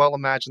might as well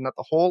imagine that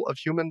the whole of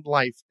human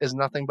life is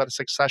nothing but a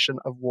succession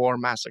of war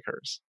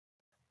massacres.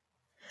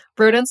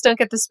 Rodents don't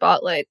get the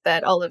spotlight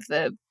that all of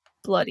the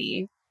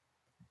bloody...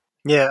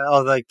 Yeah,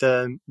 all like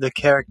the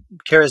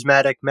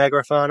charismatic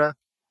megafauna.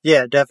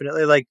 Yeah,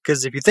 definitely. Like,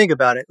 because if you think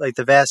about it, like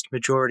the vast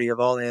majority of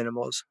all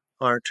animals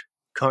aren't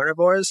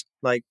carnivores.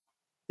 Like,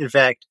 in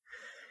fact,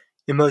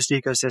 in most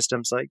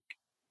ecosystems, like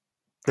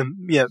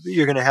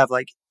you're going to have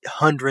like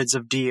hundreds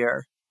of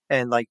deer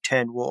and like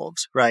 10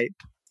 wolves, right?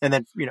 And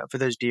then, for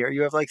those deer,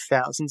 you have like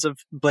thousands of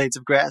blades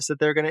of grass that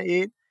they're going to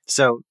eat.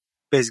 So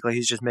basically,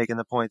 he's just making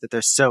the point that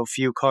there's so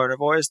few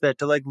carnivores that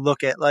to like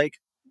look at like,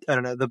 I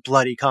don't know, the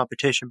bloody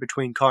competition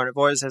between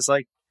carnivores as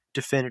like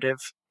definitive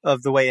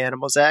of the way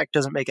animals act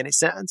doesn't make any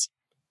sense.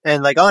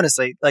 And like,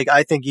 honestly, like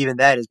I think even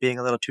that is being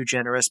a little too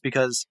generous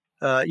because,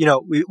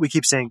 we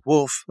keep saying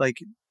wolf, like,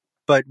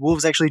 but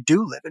wolves actually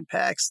do live in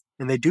packs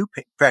and they do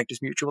practice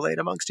mutual aid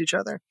amongst each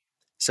other.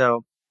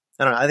 So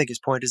I don't know. I think his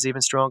point is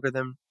even stronger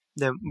than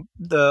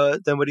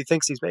what he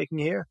thinks he's making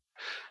here.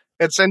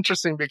 It's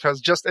interesting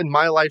because just in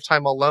my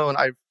lifetime alone,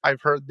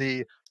 I've heard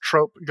the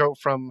trope go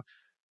from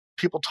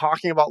people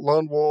talking about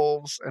lone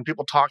wolves and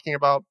people talking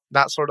about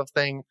that sort of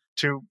thing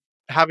to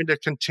having to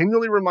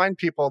continually remind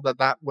people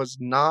that was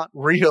not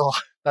real,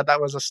 that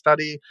was a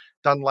study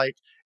done like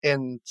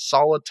in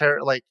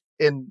solitary, like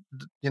in,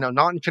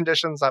 not in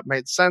conditions that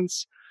made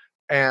sense.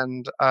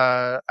 And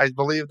I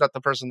believe that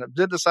the person that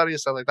did the study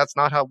said like, that's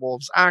not how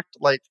wolves act.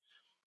 Like,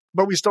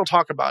 but we still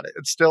talk about it.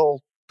 It's still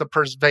the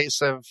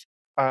pervasive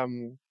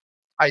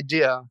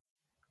idea.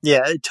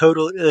 Yeah, it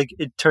totally. Like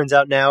it turns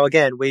out now,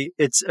 again,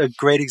 it's a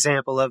great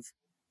example of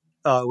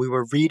we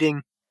were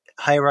reading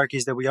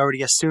hierarchies that we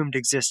already assumed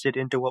existed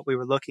into what we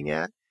were looking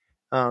at.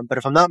 But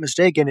if I'm not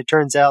mistaken, it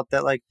turns out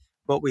that like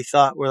what we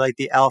thought were like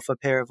the alpha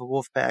pair of a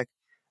wolf pack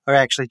are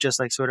actually just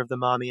like sort of the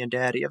mommy and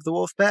daddy of the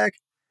wolf pack,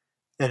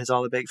 and it's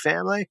all a big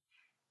family,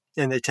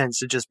 and it tends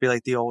to just be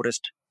like the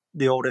oldest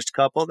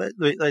couple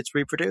that's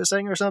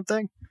reproducing or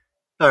something.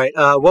 All right,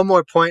 one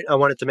more point I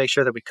wanted to make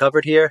sure that we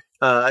covered here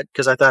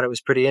because I thought it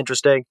was pretty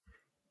interesting.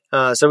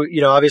 So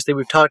obviously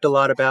we've talked a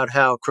lot about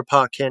how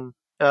Kropotkin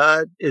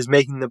is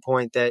making the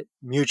point that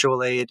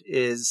mutual aid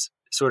is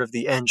sort of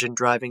the engine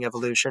driving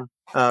evolution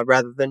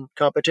rather than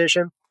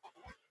competition.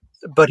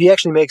 But he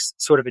actually makes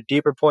sort of a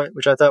deeper point,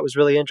 which I thought was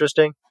really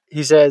interesting.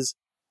 He says,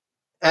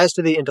 as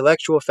to the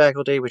intellectual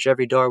faculty, which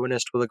every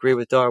Darwinist will agree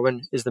with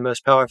Darwin is the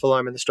most powerful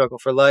arm in the struggle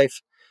for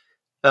life,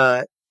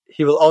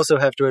 he will also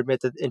have to admit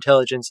that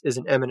intelligence is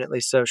an eminently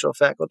social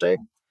faculty.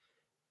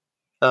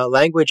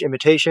 Language,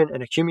 imitation,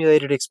 and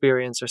accumulated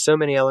experience are so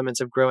many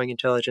elements of growing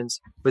intelligence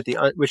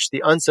which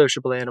the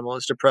unsociable animal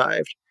is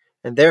deprived,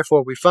 and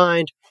therefore we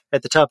find,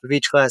 at the top of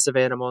each class of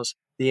animals,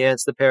 the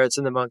ants, the parrots,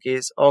 and the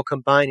monkeys, all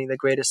combining the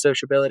greatest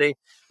sociability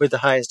with the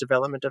highest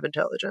development of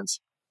intelligence.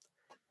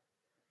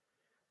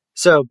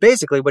 So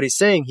basically what he's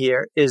saying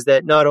here is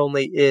that not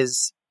only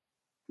is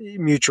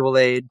mutual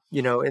aid,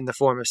 in the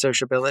form of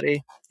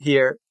sociability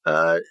here,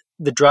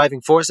 the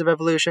driving force of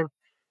evolution,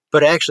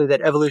 but actually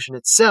that evolution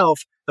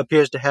itself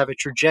appears to have a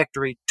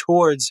trajectory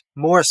towards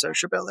more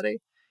sociability,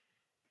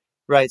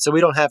 right? So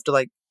we don't have to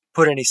like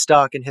put any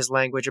stock in his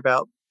language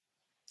about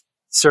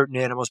certain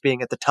animals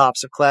being at the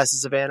tops of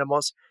classes of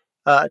animals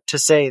to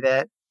say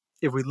that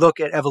if we look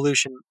at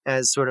evolution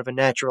as sort of a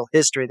natural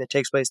history that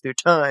takes place through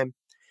time,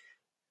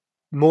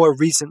 more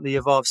recently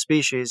evolved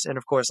species, and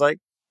of course, like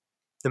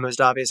the most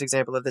obvious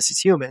example of this is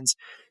humans,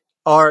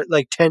 are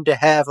like tend to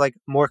have like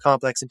more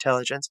complex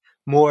intelligence,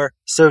 more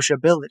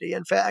sociability,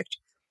 in fact,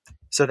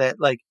 so that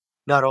like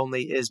not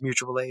only is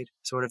mutual aid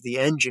sort of the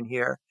engine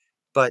here,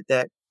 but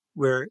that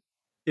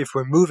if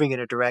we're moving in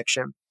a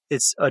direction,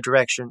 it's a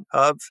direction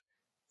of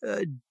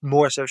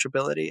more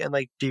sociability and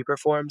like deeper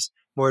forms,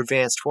 more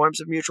advanced forms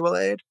of mutual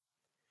aid.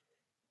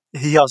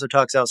 He also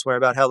talks elsewhere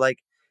about how like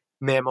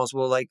mammals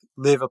will like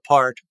live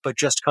apart but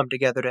just come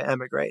together to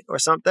emigrate or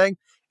something,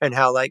 and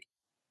how like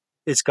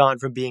it's gone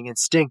from being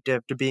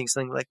instinctive to being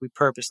something like we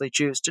purposely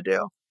choose to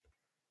do.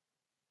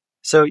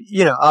 So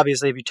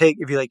obviously if you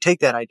take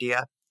that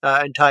idea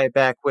and tie it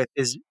back with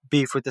his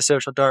beef with the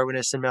social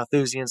Darwinists and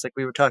Malthusians like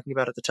we were talking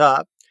about at the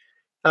top,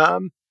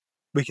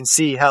 we can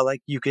see how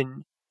like you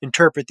can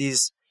interpret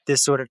this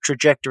sort of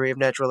trajectory of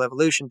natural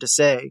evolution to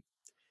say,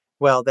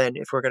 well, then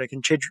if we're going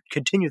to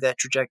continue that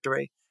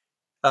trajectory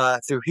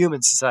through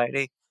human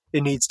society,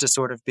 it needs to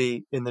sort of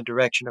be in the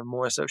direction of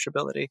more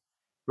sociability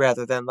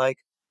rather than like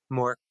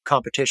more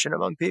competition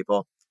among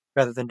people,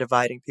 rather than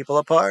dividing people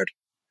apart.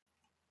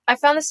 I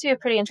found this to be a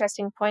pretty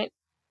interesting point,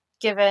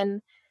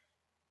 given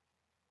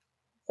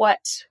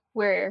what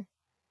we're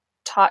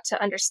taught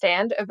to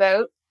understand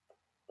about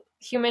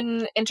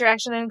human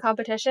interaction and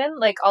competition.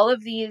 Like all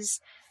of these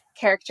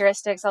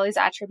characteristics, all these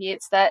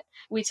attributes that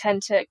we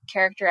tend to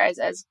characterize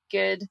as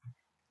good,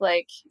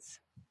 like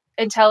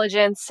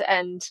intelligence,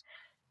 and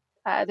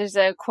there's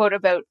a quote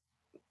about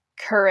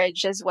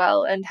courage as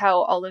well, and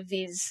how all of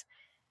these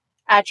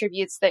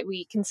attributes that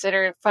we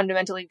consider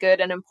fundamentally good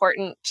and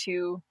important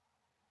to,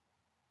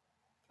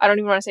 I don't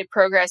even want to say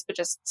progress, but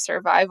just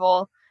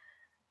survival,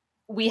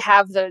 we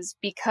have those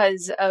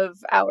because of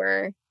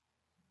our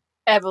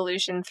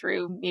evolution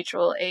through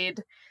mutual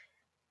aid.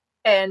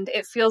 And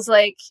it feels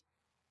like,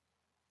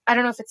 I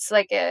don't know if it's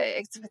like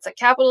it's a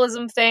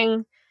capitalism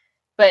thing,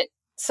 but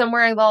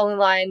somewhere along the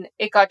line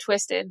it got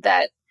twisted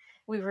that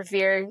we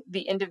revere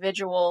the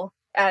individual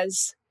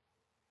as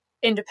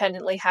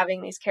independently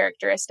having these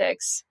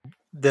characteristics.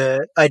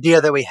 The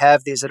idea that we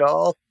have these at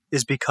all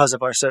is because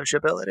of our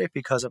sociability,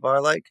 because of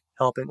our like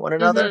helping one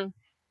another. Mm-hmm.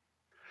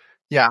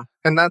 Yeah,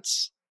 and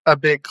that's a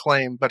big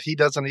claim, but he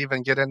doesn't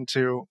even get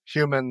into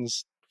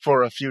humans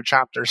for a few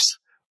chapters,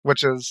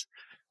 which is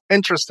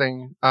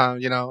interesting.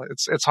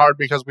 It's hard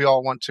because we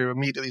all want to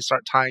immediately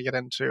start tying it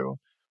into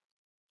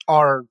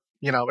our,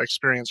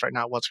 experience right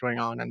now, what's going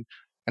on and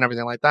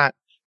everything like that.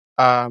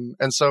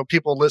 And so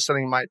people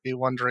listening might be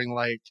wondering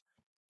like,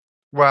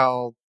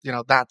 well,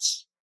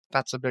 that's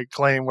a big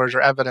claim. Where's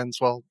your evidence?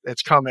 Well,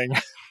 it's coming.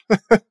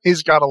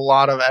 He's got a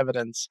lot of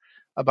evidence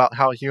about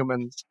how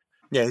humans.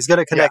 Yeah, he's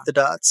gonna connect the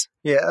dots.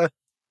 Yeah.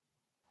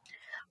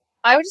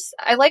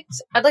 I'd like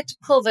to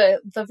pull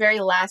the very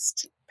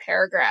last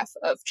paragraph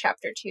of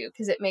chapter 2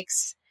 because it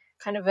makes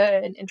kind of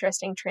an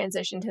interesting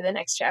transition to the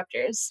next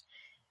chapters.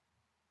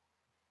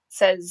 It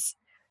says,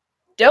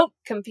 "Don't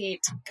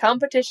compete.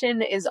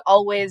 Competition is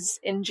always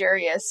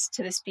injurious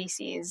to the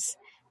species,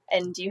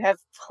 and you have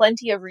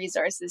plenty of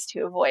resources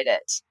to avoid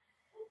it.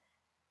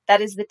 That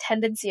is the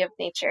tendency of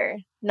nature,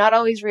 not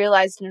always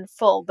realized in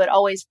full, but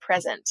always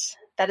present.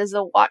 That is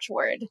the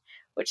watchword,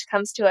 which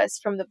comes to us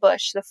from the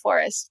bush, the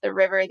forest, the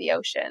river, the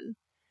ocean.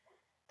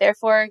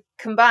 Therefore,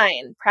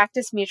 combine,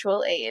 practice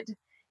mutual aid.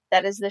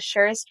 That is the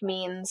surest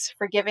means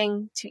for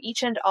giving to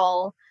each and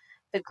all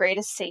the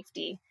greatest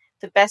safety,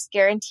 the best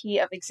guarantee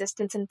of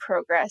existence and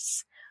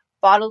progress,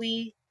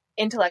 bodily,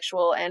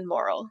 intellectual, and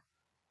moral.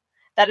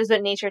 That is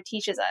what nature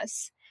teaches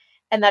us,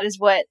 and that is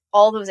what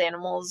all those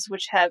animals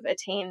which have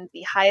attained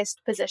the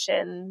highest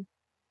position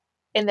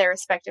in their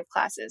respective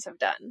classes have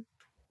done."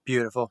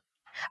 Beautiful.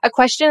 A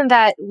question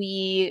that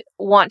we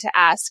want to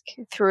ask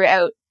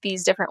throughout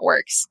these different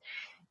works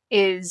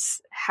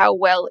is how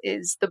well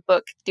is the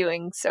book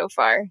doing so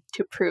far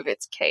to prove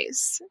its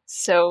case?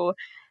 So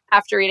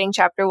after reading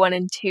chapter 1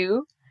 and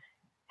 2,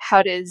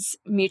 how does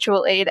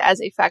mutual aid as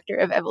a factor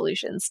of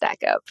evolution stack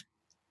up?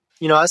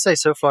 I say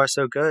so far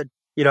so good.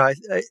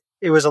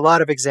 It was a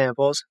lot of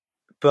examples,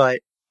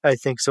 but I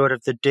think sort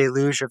of the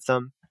deluge of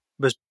them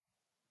was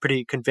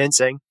pretty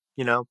convincing.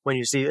 When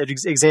you see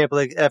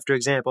example after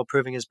example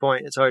proving his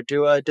point, it's hard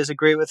to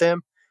disagree with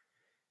him.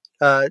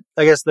 I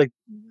guess the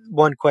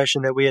one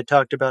question that we had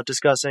talked about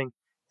discussing,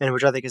 and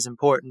which I think is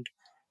important,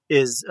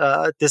 is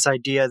this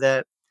idea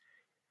that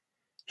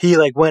he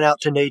went out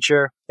to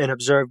nature and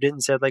observed it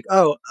and said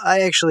oh,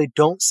 I actually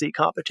don't see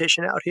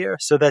competition out here,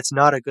 so that's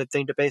not a good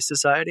thing to base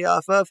society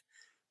off of.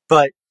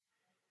 But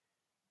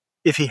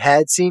if he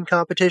had seen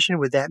competition,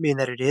 would that mean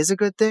that it is a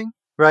good thing,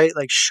 right?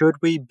 Should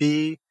we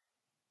be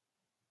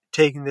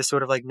taking this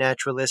sort of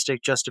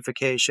naturalistic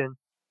justification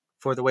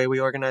for the way we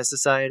organize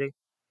society?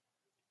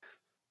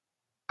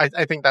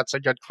 I think that's a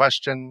good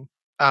question.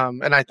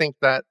 And I think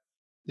that,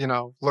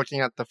 looking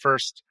at the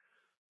first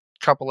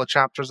couple of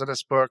chapters of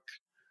this book,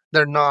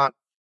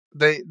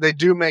 they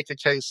do make a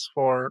case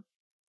for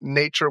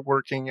nature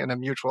working in a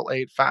mutual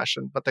aid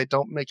fashion, but they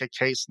don't make a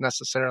case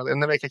necessarily.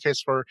 And they make a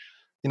case for,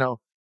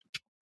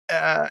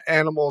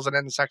 animals and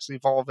insects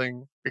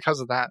evolving because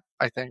of that,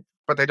 I think.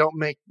 But they don't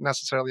make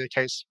necessarily a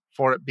case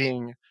for it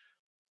being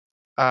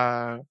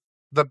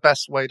the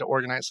best way to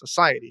organize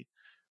society.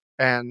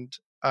 And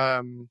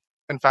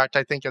in fact,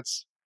 I think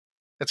it's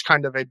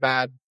kind of a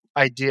bad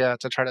idea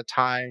to try to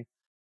tie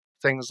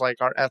things like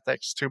our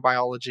ethics to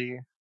biology,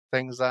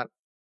 things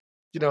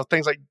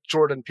like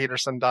Jordan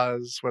Peterson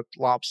does with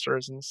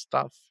lobsters and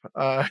stuff.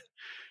 I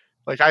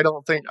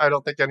don't think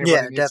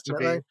anybody needs to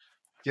be,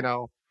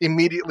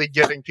 immediately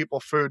giving people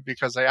food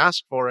because they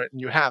ask for it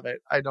and you have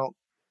it.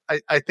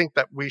 I think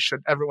that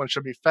everyone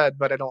should be fed,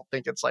 but I don't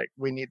think it's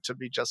we need to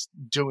be just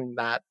doing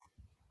that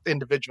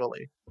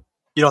individually.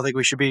 You don't think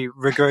we should be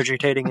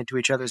regurgitating into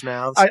each other's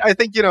mouths? I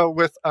think,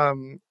 with,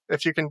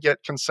 if you can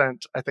get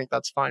consent, I think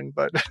that's fine,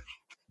 but.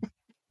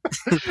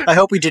 I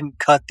hope we didn't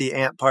cut the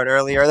ant part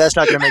earlier. That's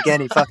not going to make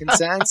any fucking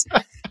sense.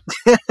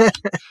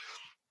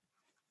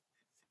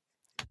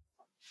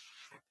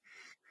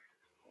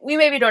 We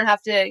maybe don't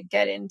have to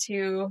get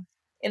into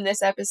in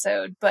this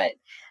episode, but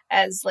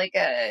as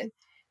a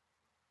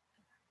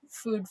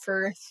food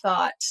for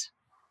thought,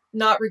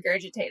 not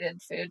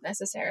regurgitated food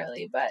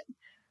necessarily, but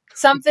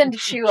something to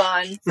chew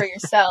on for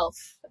yourself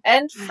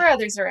and for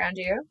others around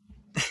you.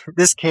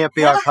 This can't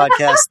be our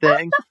podcast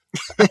thing.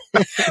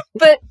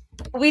 But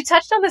we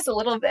touched on this a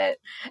little bit,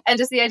 and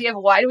just the idea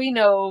of why do we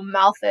know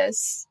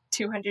Malthus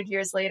 200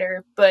 years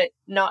later, but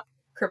not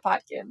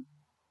Kropotkin?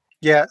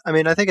 Yeah,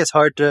 I think it's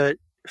hard to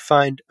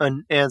find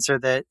an answer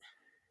that,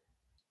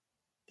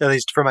 at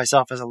least for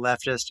myself as a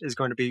leftist, is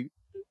going to be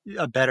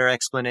a better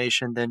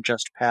explanation than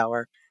just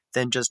power,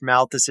 than just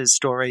Malthus's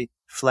story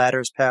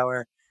flatters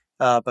power,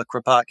 but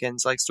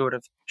Kropotkin's sort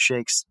of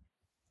shakes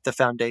the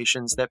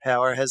foundations that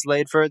power has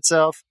laid for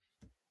itself,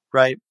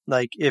 right?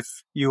 If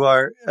you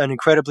are an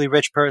incredibly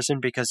rich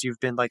person because you've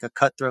been a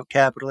cutthroat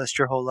capitalist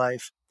your whole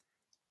life,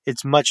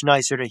 it's much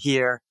nicer to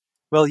hear,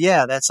 well,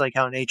 yeah, that's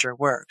how nature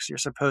works. You're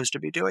supposed to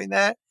be doing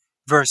that,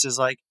 versus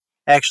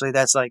actually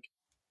that's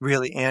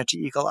really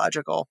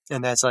anti-ecological,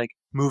 and that's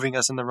moving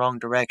us in the wrong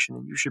direction,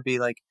 and you should be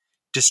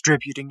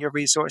distributing your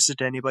resources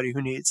to anybody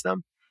who needs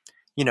them.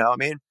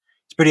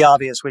 It's pretty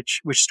obvious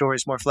which story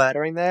is more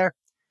flattering there.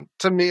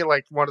 To me,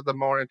 one of the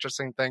more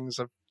interesting things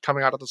of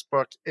coming out of this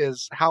book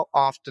is how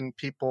often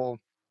people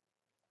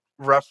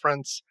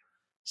reference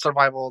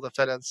survival of the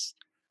fittest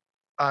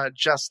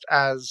just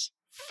as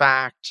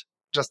fact,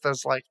 just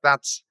as like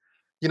that's,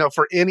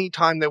 for any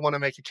time they want to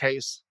make a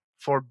case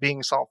for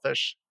being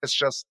selfish, it's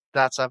just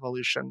that's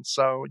evolution.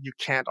 So you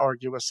can't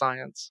argue with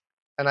science.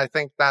 And I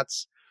think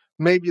that's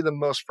maybe the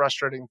most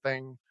frustrating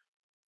thing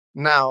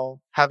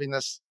now, having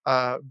this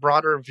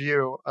broader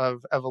view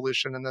of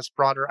evolution and this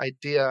broader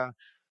idea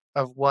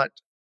of what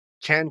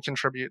can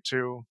contribute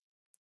to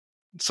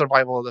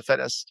survival of the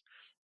fittest,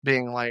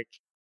 being like,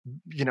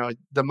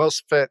 the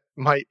most fit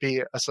might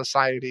be a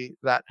society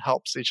that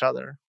helps each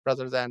other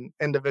rather than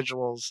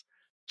individuals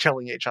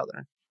killing each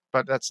other.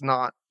 But that's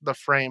not the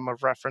frame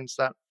of reference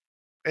that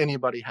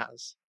anybody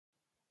has.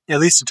 At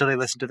least until they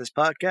listen to this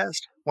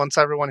podcast. Once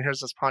everyone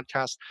hears this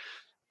podcast,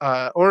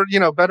 or,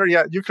 better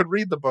yet, you could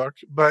read the book,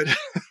 but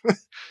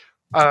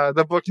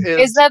the book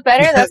is... Is that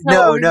better? That's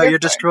not what we're No, here you're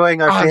for.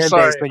 destroying our fan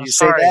sorry, base when I'm you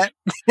sorry.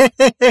 say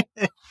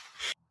that.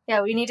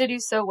 Yeah, we need to do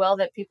so well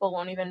that people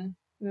won't even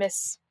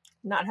miss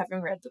not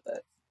having read the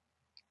book.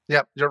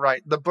 Yep, you're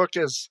right. The book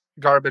is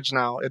garbage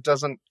now. It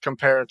doesn't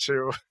compare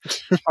to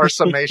our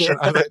summation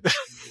of it.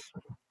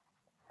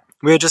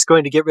 We're just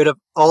going to get rid of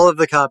all of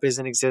the copies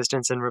in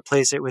existence and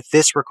replace it with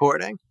this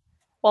recording.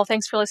 Well,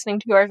 thanks for listening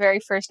to our very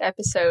first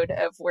episode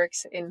of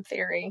Works in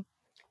Theory.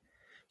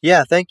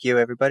 Yeah, thank you,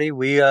 everybody.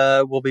 We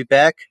will be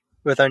back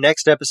with our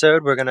next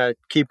episode. We're going to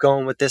keep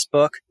going with this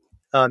book,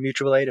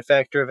 Mutual Aid: A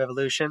Factor of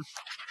Evolution.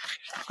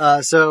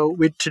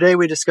 Today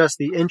we discussed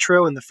the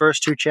intro and the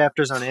first 2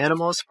 chapters on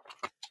animals.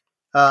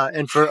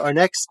 And for our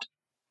next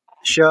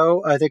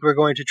show, I think we're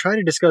going to try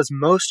to discuss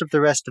most of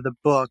the rest of the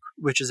book,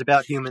 which is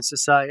about human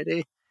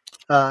society.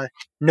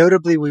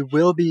 Notably, we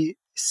will be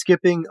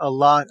skipping a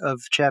lot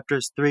of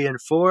chapters 3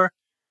 and 4,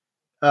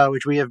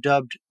 which we have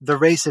dubbed the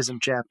racism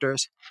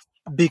chapters,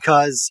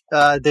 because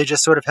they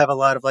just sort of have a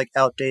lot of like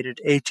outdated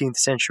 18th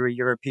century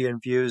European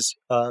views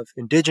of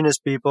indigenous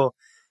people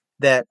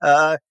that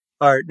are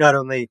not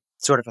only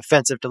sort of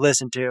offensive to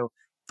listen to,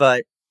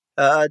 but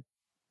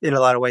in a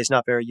lot of ways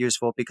not very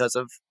useful because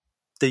of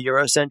the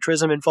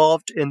Eurocentrism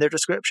involved in their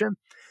description.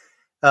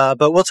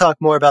 But we'll talk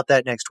more about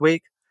that next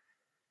week.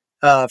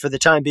 For the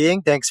time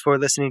being, thanks for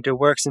listening to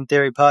Works in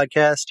Theory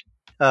podcast,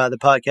 the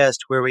podcast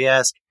where we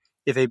ask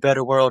if a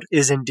better world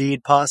is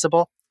indeed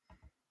possible.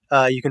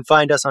 You can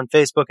find us on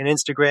Facebook and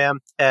Instagram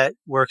at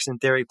Works in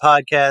Theory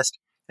podcast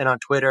and on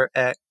Twitter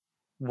at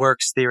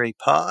Works Theory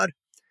Pod.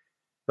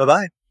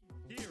 Bye-bye.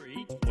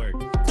 Theory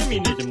works.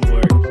 Communism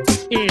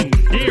works. In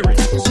theory.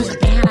 This is a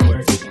bad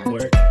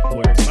idea.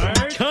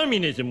 Works.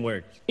 Communism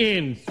works.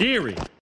 In theory.